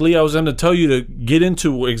 basically I was going to tell you to get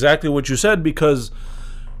into exactly what you said, because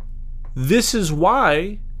this is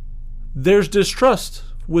why there's distrust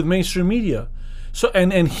with mainstream media. So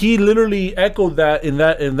and he literally echoed that in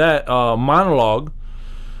that monologue.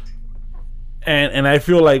 And I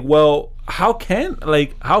feel like, well, how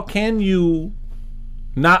can you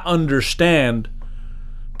not understand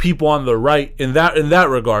people on the right in that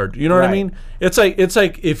regard. You know what I mean? It's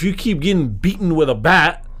like if you keep getting beaten with a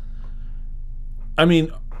bat, I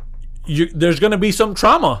mean, there's going to be some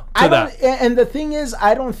trauma to that. And the thing is,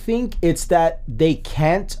 I don't think it's that they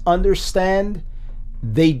can't understand.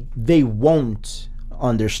 They won't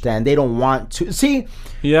understand. They don't want to. See,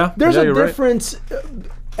 there's a difference,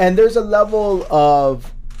 and there's a level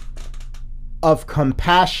of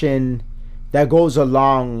compassion that goes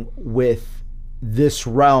along with this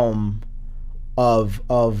realm of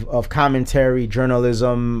commentary,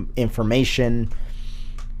 journalism, information.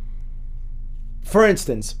 For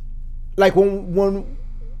instance, like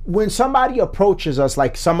when somebody approaches us,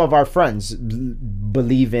 like some of our friends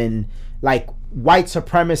believe in like white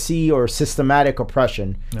supremacy or systematic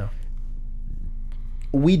oppression. Yeah.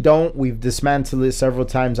 We don't. We've dismantled it several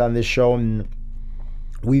times on this show, and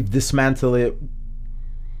we've dismantled it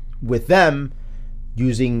with them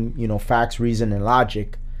using, facts, reason, and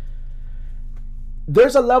logic.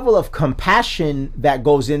 There's a level of compassion that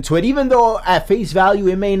goes into it, even though at face value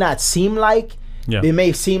it may not seem like. Yeah. It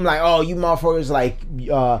may seem like, oh, you motherfuckers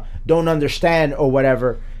don't understand or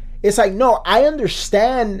whatever. It's like, no, I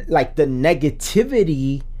understand like the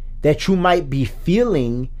negativity that you might be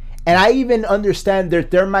feeling, and I even understand that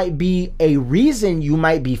there might be a reason you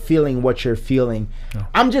might be feeling what you're feeling. Yeah.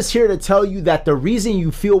 I'm just here to tell you that the reason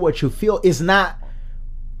you feel what you feel is not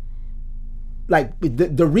like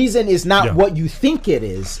the reason is not what you think it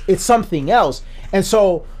is. It's something else. And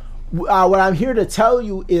so what I'm here to tell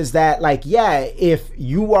you is that, like, if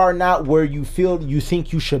you are not where you feel you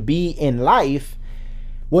think you should be in life,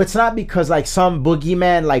 well, it's not because like some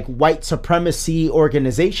boogeyman like white supremacy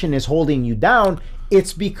organization is holding you down.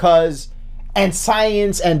 It's because, and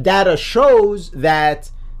science and data shows that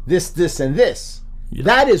this, and this. Yeah.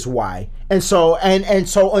 That is why. And so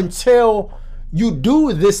until you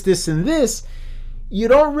do this, and this, you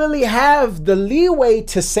don't really have the leeway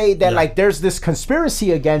to say that like there's this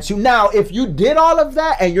conspiracy against you. Now, if you did all of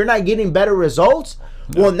that and you're not getting better results,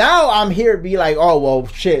 well, now I'm here to be like, oh, well,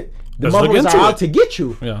 shit, the motherfuckers are out to get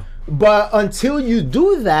you. Yeah. But until you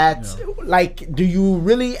do that, like, do you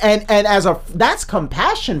really? And that's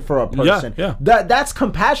compassion for a person. Yeah. That's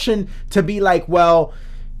compassion to be like, well,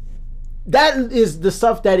 that is the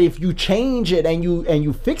stuff that if you change it and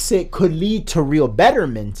you fix it could lead to real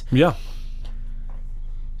betterment. Yeah.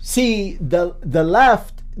 See, the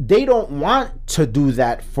left, they don't want to do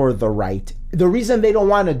that for the right. The reason they don't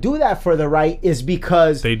want to do that for the right is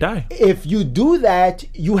because they die. If you do that,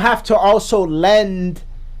 you have to also lend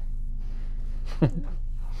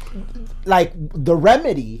like the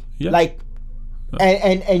remedy. Like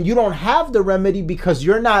and you don't have the remedy because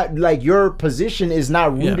you're not, like, your position is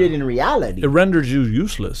not rooted in reality. It renders you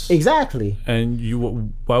useless. Exactly.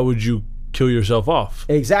 And why would you kill yourself off?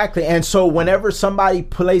 Exactly. And so whenever somebody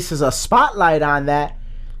places a spotlight on that,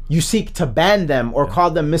 you seek to ban them or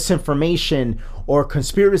call them misinformation or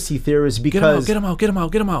conspiracy theorists because get them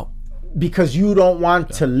out. Because you don't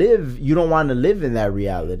want to live in that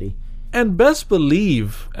reality. And best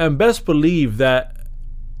believe that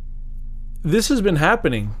this has been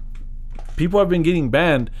happening. People have been getting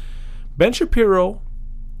banned. Ben Shapiro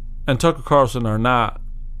and Tucker Carlson are not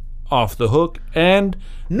off the hook, and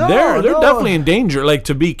they're definitely in danger, like,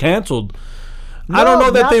 to be canceled. I don't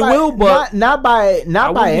know that they will, but not by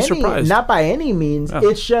any means. Yeah.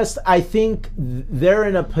 It's just, I think they're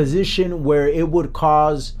in a position where it would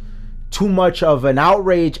cause too much of an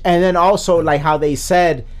outrage. And then also, like how they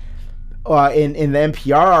said in the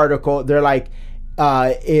NPR article, they're like,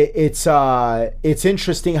 it's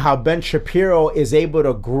interesting how Ben Shapiro is able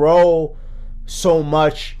to grow so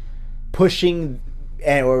much, pushing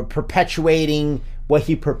or perpetuating what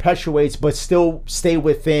he perpetuates, but still stay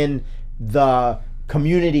within the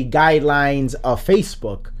community guidelines of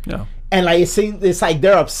Facebook. Yeah. And like it's like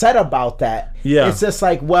they're upset about that. Yeah. It's just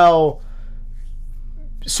like, well,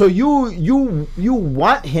 so you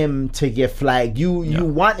want him to get flagged. You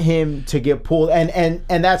want him to get pulled, and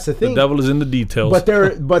that's the thing. The devil is in the details.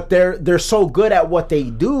 But they're so good at what they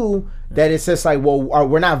do that it's just like, well,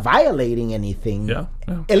 we're not violating anything. Yeah.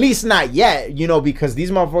 At least not yet, because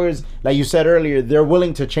these motherfuckers, like you said earlier, they're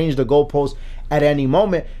willing to change the goalpost at any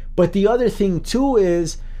moment. But the other thing too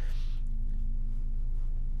is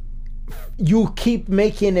you keep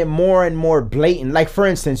making it more and more blatant. Like, for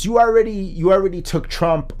instance, you already took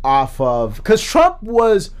Trump off of, because Trump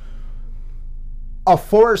was a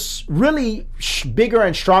force really bigger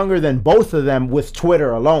and stronger than both of them with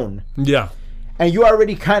Twitter alone. Yeah. And you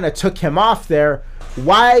already kind of took him off there.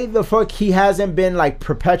 Why the fuck he hasn't been like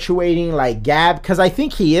perpetuating like Gab? Because I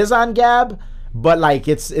think he is on Gab. but like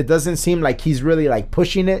it doesn't seem like he's really like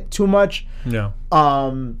pushing it too much. Yeah.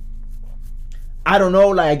 I don't know,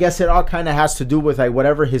 like I guess it all kind of has to do with like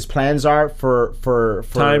whatever his plans are for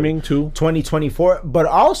timing too, 2024. But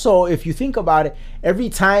also, if you think about it, every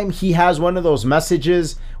time he has one of those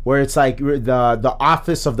messages where it's like the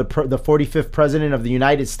office of the 45th president of the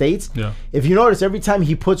United States. Yeah. If you notice, every time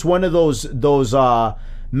he puts one of those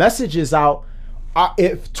messages out,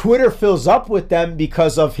 if Twitter fills up with them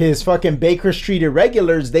because of his fucking Baker Street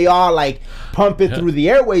irregulars, they all like pump it through the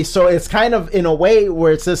airways. So it's kind of in a way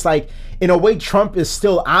where it's just like, in a way, Trump is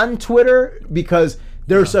still on Twitter because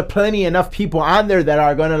there's plenty enough people on there that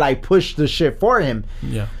are gonna like push the shit for him.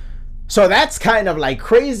 Yeah. So that's kind of like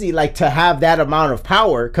crazy, like to have that amount of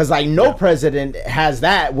power, because like no president has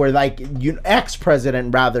that. Where like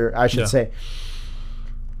ex-president, rather, I should say.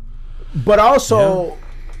 But also,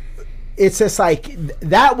 it's just like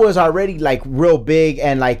that was already like real big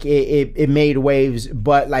and like it made waves,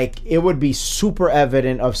 but like it would be super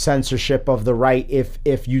evident of censorship of the right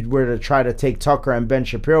if you were to try to take Tucker and Ben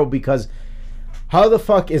Shapiro, because how the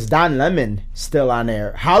fuck is Don Lemon still on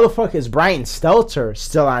air? How the fuck is Brian Stelter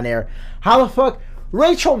still on air? How the fuck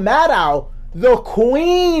Rachel Maddow, the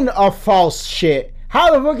queen of false shit,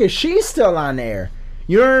 how the fuck is she still on air?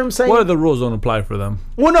 You know what I'm saying? What if the rules don't apply for them?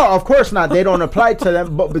 Well, no, of course not. They don't apply to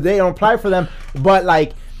them, but they don't apply for them. But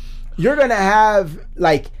like, you're gonna have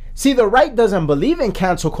like, see, the right doesn't believe in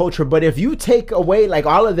cancel culture. But if you take away like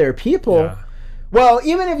all of their people, well,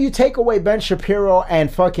 even if you take away Ben Shapiro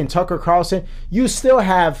and fucking Tucker Carlson, you still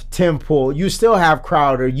have Tim Pool, you still have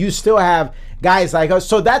Crowder, you still have guys like us.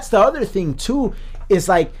 So that's the other thing too. Is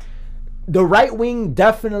like, the right wing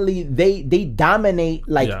definitely they dominate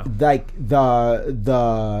like the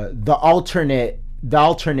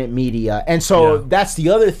alternate media, and so that's the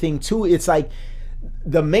other thing too. It's like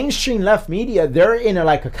the mainstream left media, they're in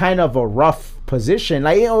a kind of a rough position,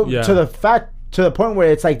 like, you know, to the point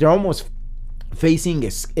where it's like they're almost facing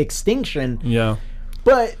extinction.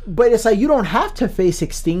 But it's like you don't have to face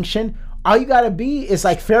extinction. All you gotta be is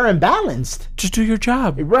like fair and balanced. Just do your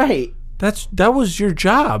job, right? That was your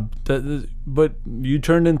job. But you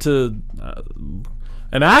turned into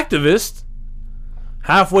an activist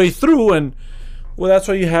halfway through, and well, that's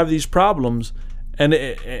why you have these problems.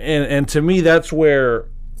 And to me, that's where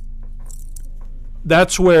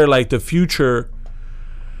like the future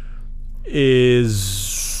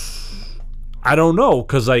is. I don't know,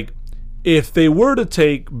 because like if they were to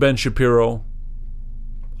take Ben Shapiro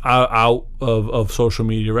out of social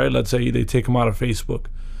media, right? Let's say they take him out of Facebook.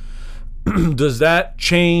 Does that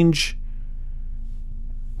change?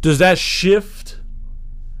 Does that shift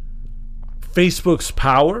Facebook's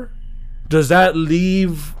power? Does that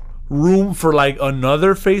leave room for like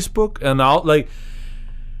another Facebook? And like,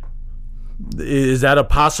 is that a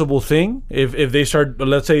possible thing? If they start,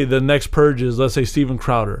 let's say the next purge is, let's say Steven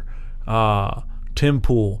Crowder, Tim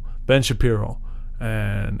Pool, Ben Shapiro,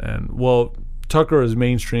 and well, Tucker is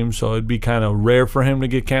mainstream, so it'd be kind of rare for him to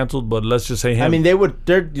get canceled. But let's just say him. I mean, they would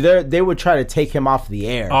try to take him off the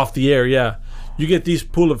air. Off the air, yeah. You get these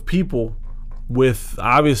pool of people with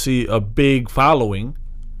obviously a big following.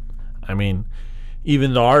 I mean,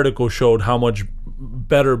 even the article showed how much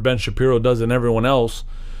better Ben Shapiro does than everyone else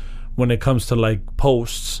when it comes to like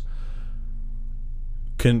posts.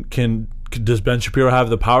 Does Ben Shapiro have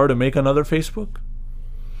the power to make another Facebook?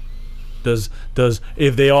 Does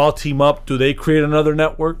if they all team up, do they create another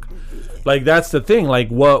network? Like, that's the thing. Like,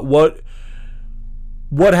 what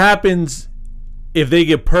happens if they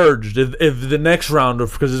get purged? If the next round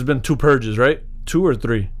of, because there's been 2 purges, right? 2 or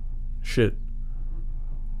 3? Shit,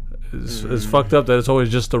 it's fucked up that it's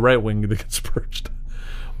always just the right wing that gets purged.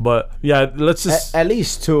 But yeah, let's just at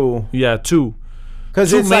least 2. Yeah, 2.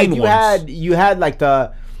 Because it's like you had like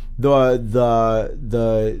the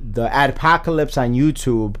adpocalypse on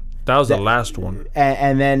YouTube. That was the last one,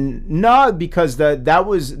 and then no, because that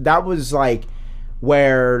was like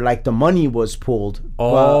where like the money was pulled.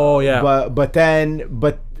 But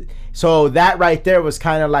so that right there was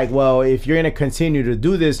kind of like, well, if you're gonna continue to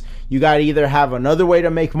do this, you gotta either have another way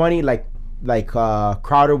to make money, like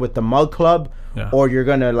Crowder with the Mug Club, or you're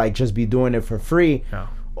gonna like just be doing it for free,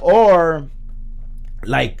 or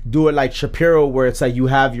like do it like Shapiro, where it's like you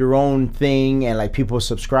have your own thing and like people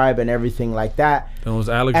subscribe and everything like that. Then it was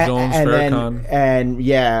Alex Jones, Farrakhan,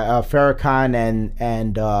 Farrakhan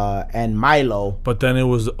and Milo. But then it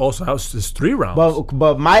was also it's 3 rounds.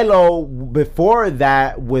 But Milo before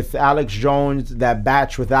that, with Alex Jones, that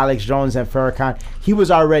batch with Alex Jones and Farrakhan, he was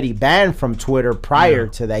already banned from Twitter prior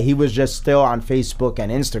to that. He was just still on Facebook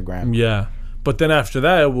and Instagram. Yeah, but then after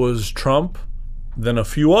that it was Trump, then a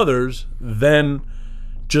few others, then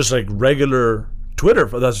just like regular Twitter.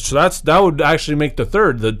 That would actually make the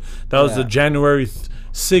third. That was the January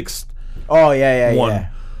 6th. Oh yeah, one. Yeah.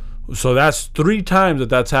 So that's 3 times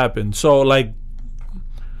that's happened. So like,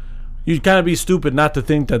 you'd kind of be stupid not to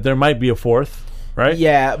think that there might be a fourth, right?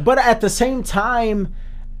 Yeah, but at the same time,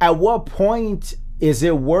 at what point is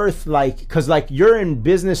it worth, like, because like you're in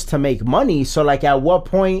business to make money, so like at what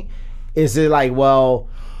point is it like, well,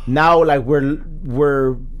 now like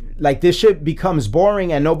we're like this shit becomes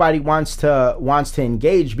boring and nobody wants to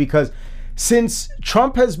engage, because since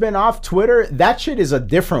Trump has been off Twitter, that shit is a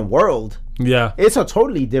different world. Yeah, it's a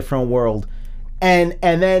totally different world. And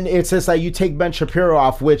then it's just like you take Ben Shapiro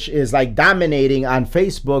off, which is like dominating on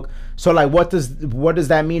Facebook. So like, what does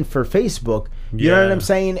that mean for Facebook? You know what I'm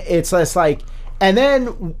saying? It's just like, and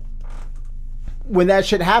then when that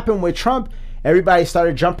shit happened with Trump, everybody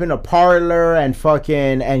started jumping to Parler and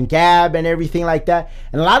fucking and Gab and everything like that.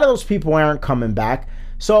 And a lot of those people aren't coming back.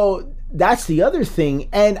 So that's the other thing.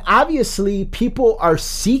 And obviously people are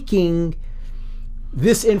seeking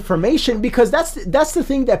this information, because that's the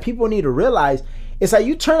thing that people need to realize. It's like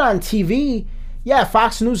you turn on TV, yeah,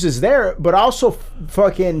 Fox News is there, but also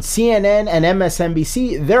fucking CNN and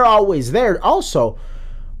MSNBC, they're always there also.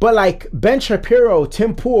 But like Ben Shapiro,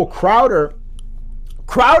 Tim Pool, Crowder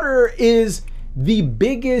is the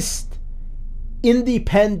biggest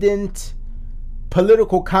independent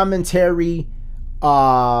political commentary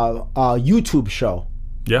YouTube show.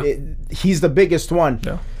 Yeah, he's the biggest one.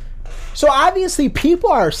 Yeah. So obviously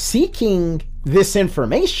people are seeking this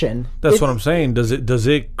information. That's what I'm saying. Does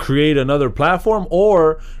it create another platform,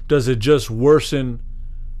 or does it just worsen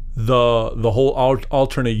the whole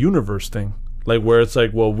alternate universe thing? Like where it's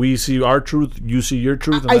like, well, we see our truth, you see your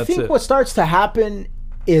truth, and I that's think it. What starts to happen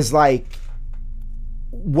is like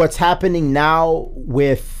what's happening now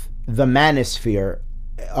with the manosphere.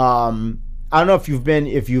 I don't know if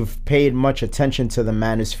you've paid much attention to the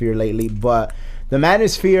manosphere lately, but the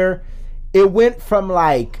manosphere, it went from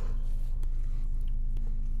like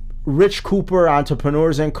Rich Cooper,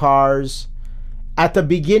 entrepreneurs in cars. At the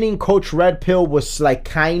beginning, Coach Red Pill was like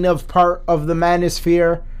kind of part of the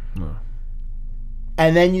manosphere. No.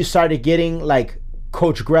 And then you started getting like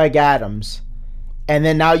Coach Greg Adams. And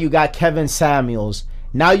then now you got Kevin Samuels.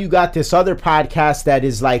 Now you got this other podcast that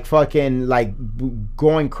is like fucking like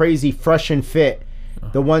going crazy, Fresh and Fit.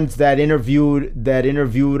 The ones that interviewed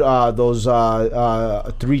those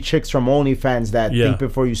 3 chicks from OnlyFans that Think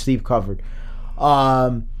Before You Sleep covered.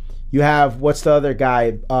 You have, what's the other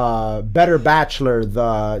guy? Better Bachelor,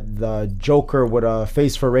 the Joker with a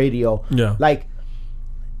face for radio. Yeah. Like,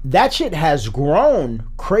 that shit has grown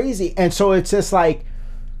crazy. And so it's just like,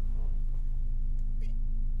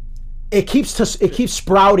 it keeps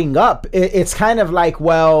sprouting up. It's kind of like,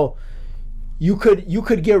 well, you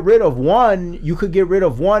could get rid of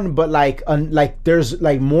one, but like there's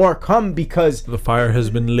like more come, because the fire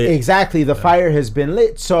has been lit. Exactly, the fire has been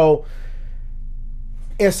lit. So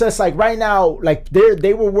it's just like right now, like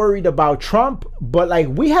they were worried about Trump, but like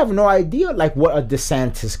we have no idea like what a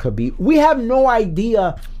DeSantis could be. We have no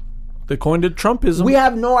idea. They coined it Trumpism. We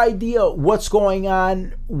have no idea what's going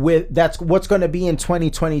on what's going to be in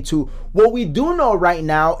 2022. What we do know right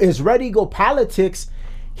now is Ready Go Politics.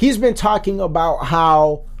 He's been talking about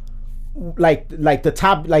how like the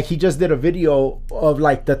top, like he just did a video of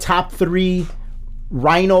like the top 3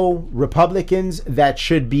 rhino Republicans that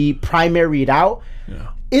should be primaried out.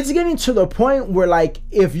 Yeah. It's getting to the point where like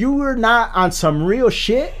if you were not on some real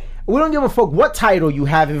shit, we don't give a fuck what title you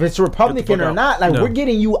have, if it's Republican or not. Like we're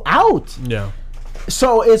getting you out. Yeah.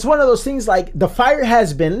 So it's one of those things, like the fire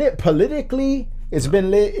has been lit politically. It's been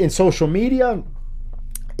lit in social media.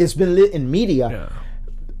 It's been lit in media. Yeah.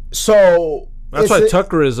 So that's why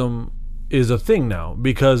Tuckerism is a thing now,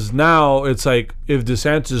 because now it's like if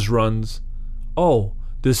DeSantis runs, oh,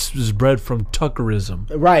 this is bred from Tuckerism.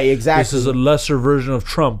 Right, exactly. This is a lesser version of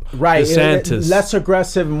Trump. Right, DeSantis. Less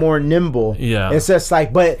aggressive, more nimble. Yeah. It's just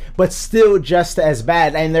like, but still just as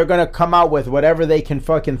bad. And they're going to come out with whatever they can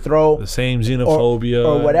fucking throw. The same xenophobia.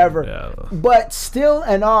 Or whatever. Yeah. But still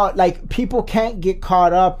and all, like, people can't get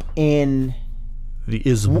caught up in the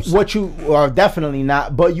isms. What you are definitely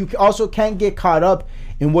not, but you also can't get caught up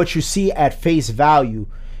in what you see at face value,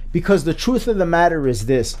 because the truth of the matter is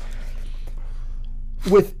this: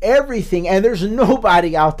 with everything, and there's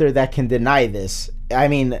nobody out there that can deny this. I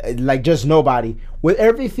mean, like, just nobody. With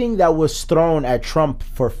everything that was thrown at Trump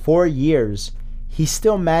for 4 years, he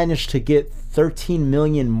still managed to get 13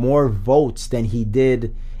 million more votes than he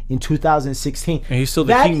did in 2016. And he's still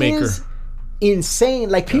the kingmaker. That is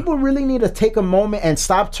insane. Like, people really need to take a moment and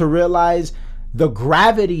stop to realize the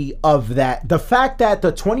gravity of that. The fact that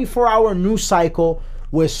the 24-hour news cycle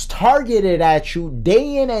was targeted at you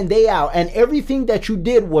day in and day out, and everything that you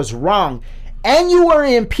did was wrong, and you were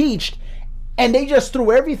impeached, and they just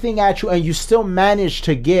threw everything at you, and you still managed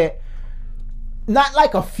to get not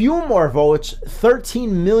like a few more votes,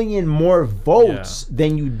 13 million more votes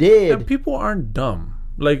than you did. And people aren't dumb.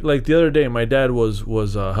 Like the other day, my dad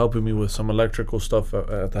was helping me with some electrical stuff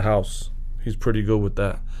at the house. He's pretty good with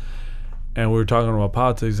that. And we were talking about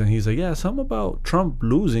politics, and he's like, yeah, something about Trump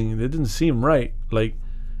losing, it didn't seem right. Like,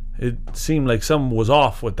 it seemed like something was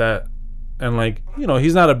off with that. And, like, you know,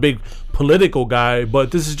 he's not a big political guy,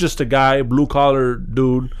 but this is just a guy, blue-collar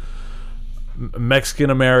dude,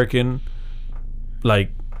 Mexican-American,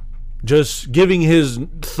 like, just giving his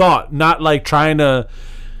thought, not, like, trying to,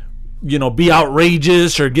 you know, be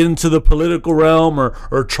outrageous or get into the political realm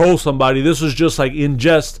or troll somebody. This was just, like, in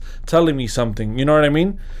jest telling me something. You know what I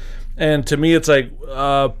mean? And to me, it's like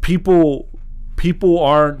people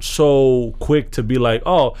aren't so quick to be like,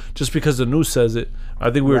 oh, just because the news says it. I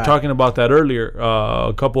think we were talking about that earlier,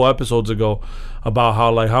 a couple episodes ago, about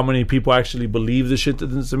how many people actually believe the shit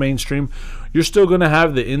that's the mainstream. You're still gonna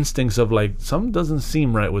have the instincts of like, something doesn't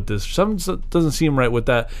seem right with this, something doesn't seem right with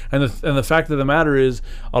that. And the fact of the matter is,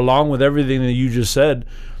 along with everything that you just said,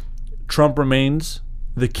 Trump remains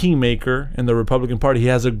the kingmaker in the Republican Party. He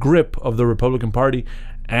has a grip of the Republican Party.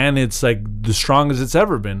 And it's like the strongest it's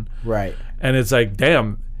ever been. Right. And it's like,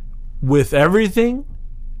 damn, with everything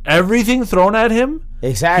thrown at him,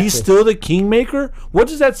 exactly, he's still the kingmaker. What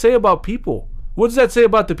does that say about people? What does that say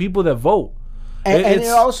about the people that vote? And it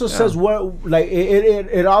also says what, like,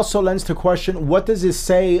 it also lends to question, what does it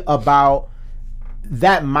say about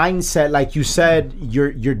that mindset? Like you said,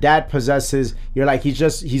 your dad possesses. You're like,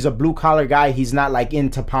 he's a blue collar guy. He's not like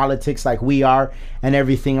into politics like we are and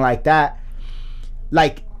everything like that.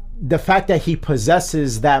 Like, the fact that he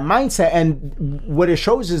possesses that mindset, and what it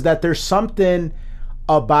shows is that there's something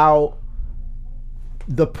about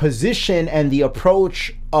the position and the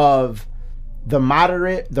approach of the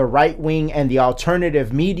moderate, the right wing, and the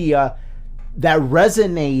alternative media that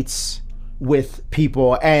resonates with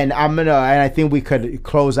people. And I think we could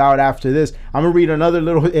close out after this. I'm gonna read another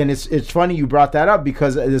little, and it's funny you brought that up,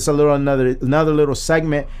 because it's another little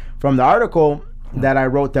segment from the article that I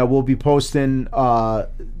wrote that we'll be posting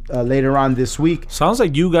later on this week. Sounds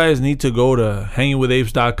like you guys need to go to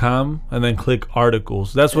hangingwithapes.com and then click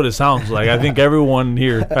articles. That's what it sounds like. I think everyone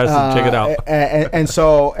here has to check it out. And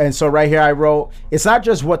so right here I wrote, it's not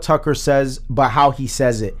just what Tucker says, but how he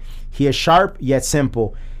says it. He is sharp yet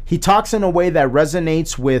simple. He talks in a way that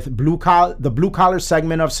resonates with the blue-collar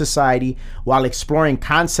segment of society, while exploring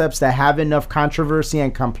concepts that have enough controversy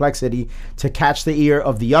and complexity to catch the ear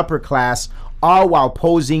of the upper class, all while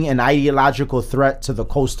posing an ideological threat to the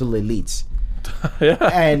coastal elites. Yeah.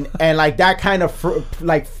 And like that kind of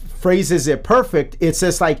phrases it perfect. It's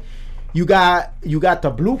just like you got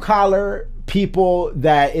the blue collar people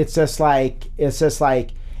that it's just like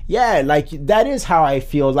yeah, like that is how I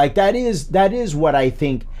feel. Like that is what I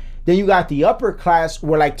think. Then you got the upper class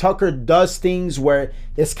where like Tucker does things where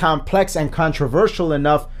it's complex and controversial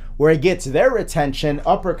enough where it gets their attention,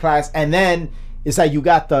 upper class, and then it's like you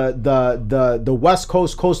got the West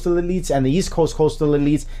Coast coastal elites and the East Coast coastal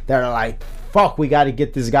elites that are like, fuck, we got to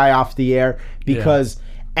get this guy off the air because,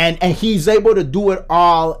 and he's able to do it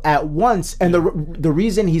all at once. And the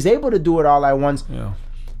reason he's able to do it all at once,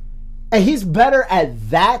 and he's better at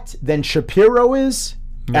that than Shapiro is.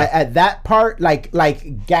 At that part, like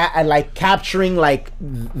capturing like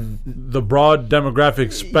the broad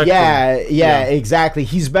demographic spectrum. Yeah, exactly.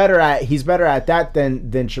 He's better at that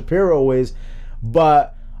than Shapiro is.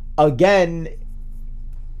 But again,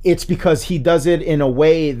 it's because he does it in a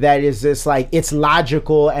way that is just like, it's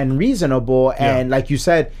logical and reasonable. And like you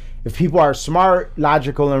said, if people are smart,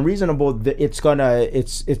 logical, and reasonable, it's gonna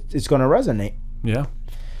resonate. Yeah.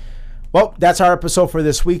 Well, that's our episode for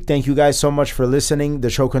this week. Thank you guys so much for listening. The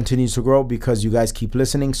show continues to grow because you guys keep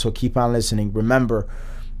listening, so keep on listening. Remember,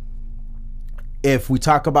 if we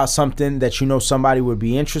talk about something that you know somebody would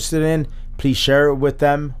be interested in, please share it with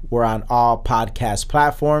them. We're on all podcast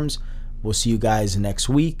platforms. We'll see you guys next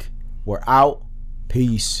week. We're out.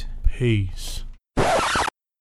 Peace. Peace.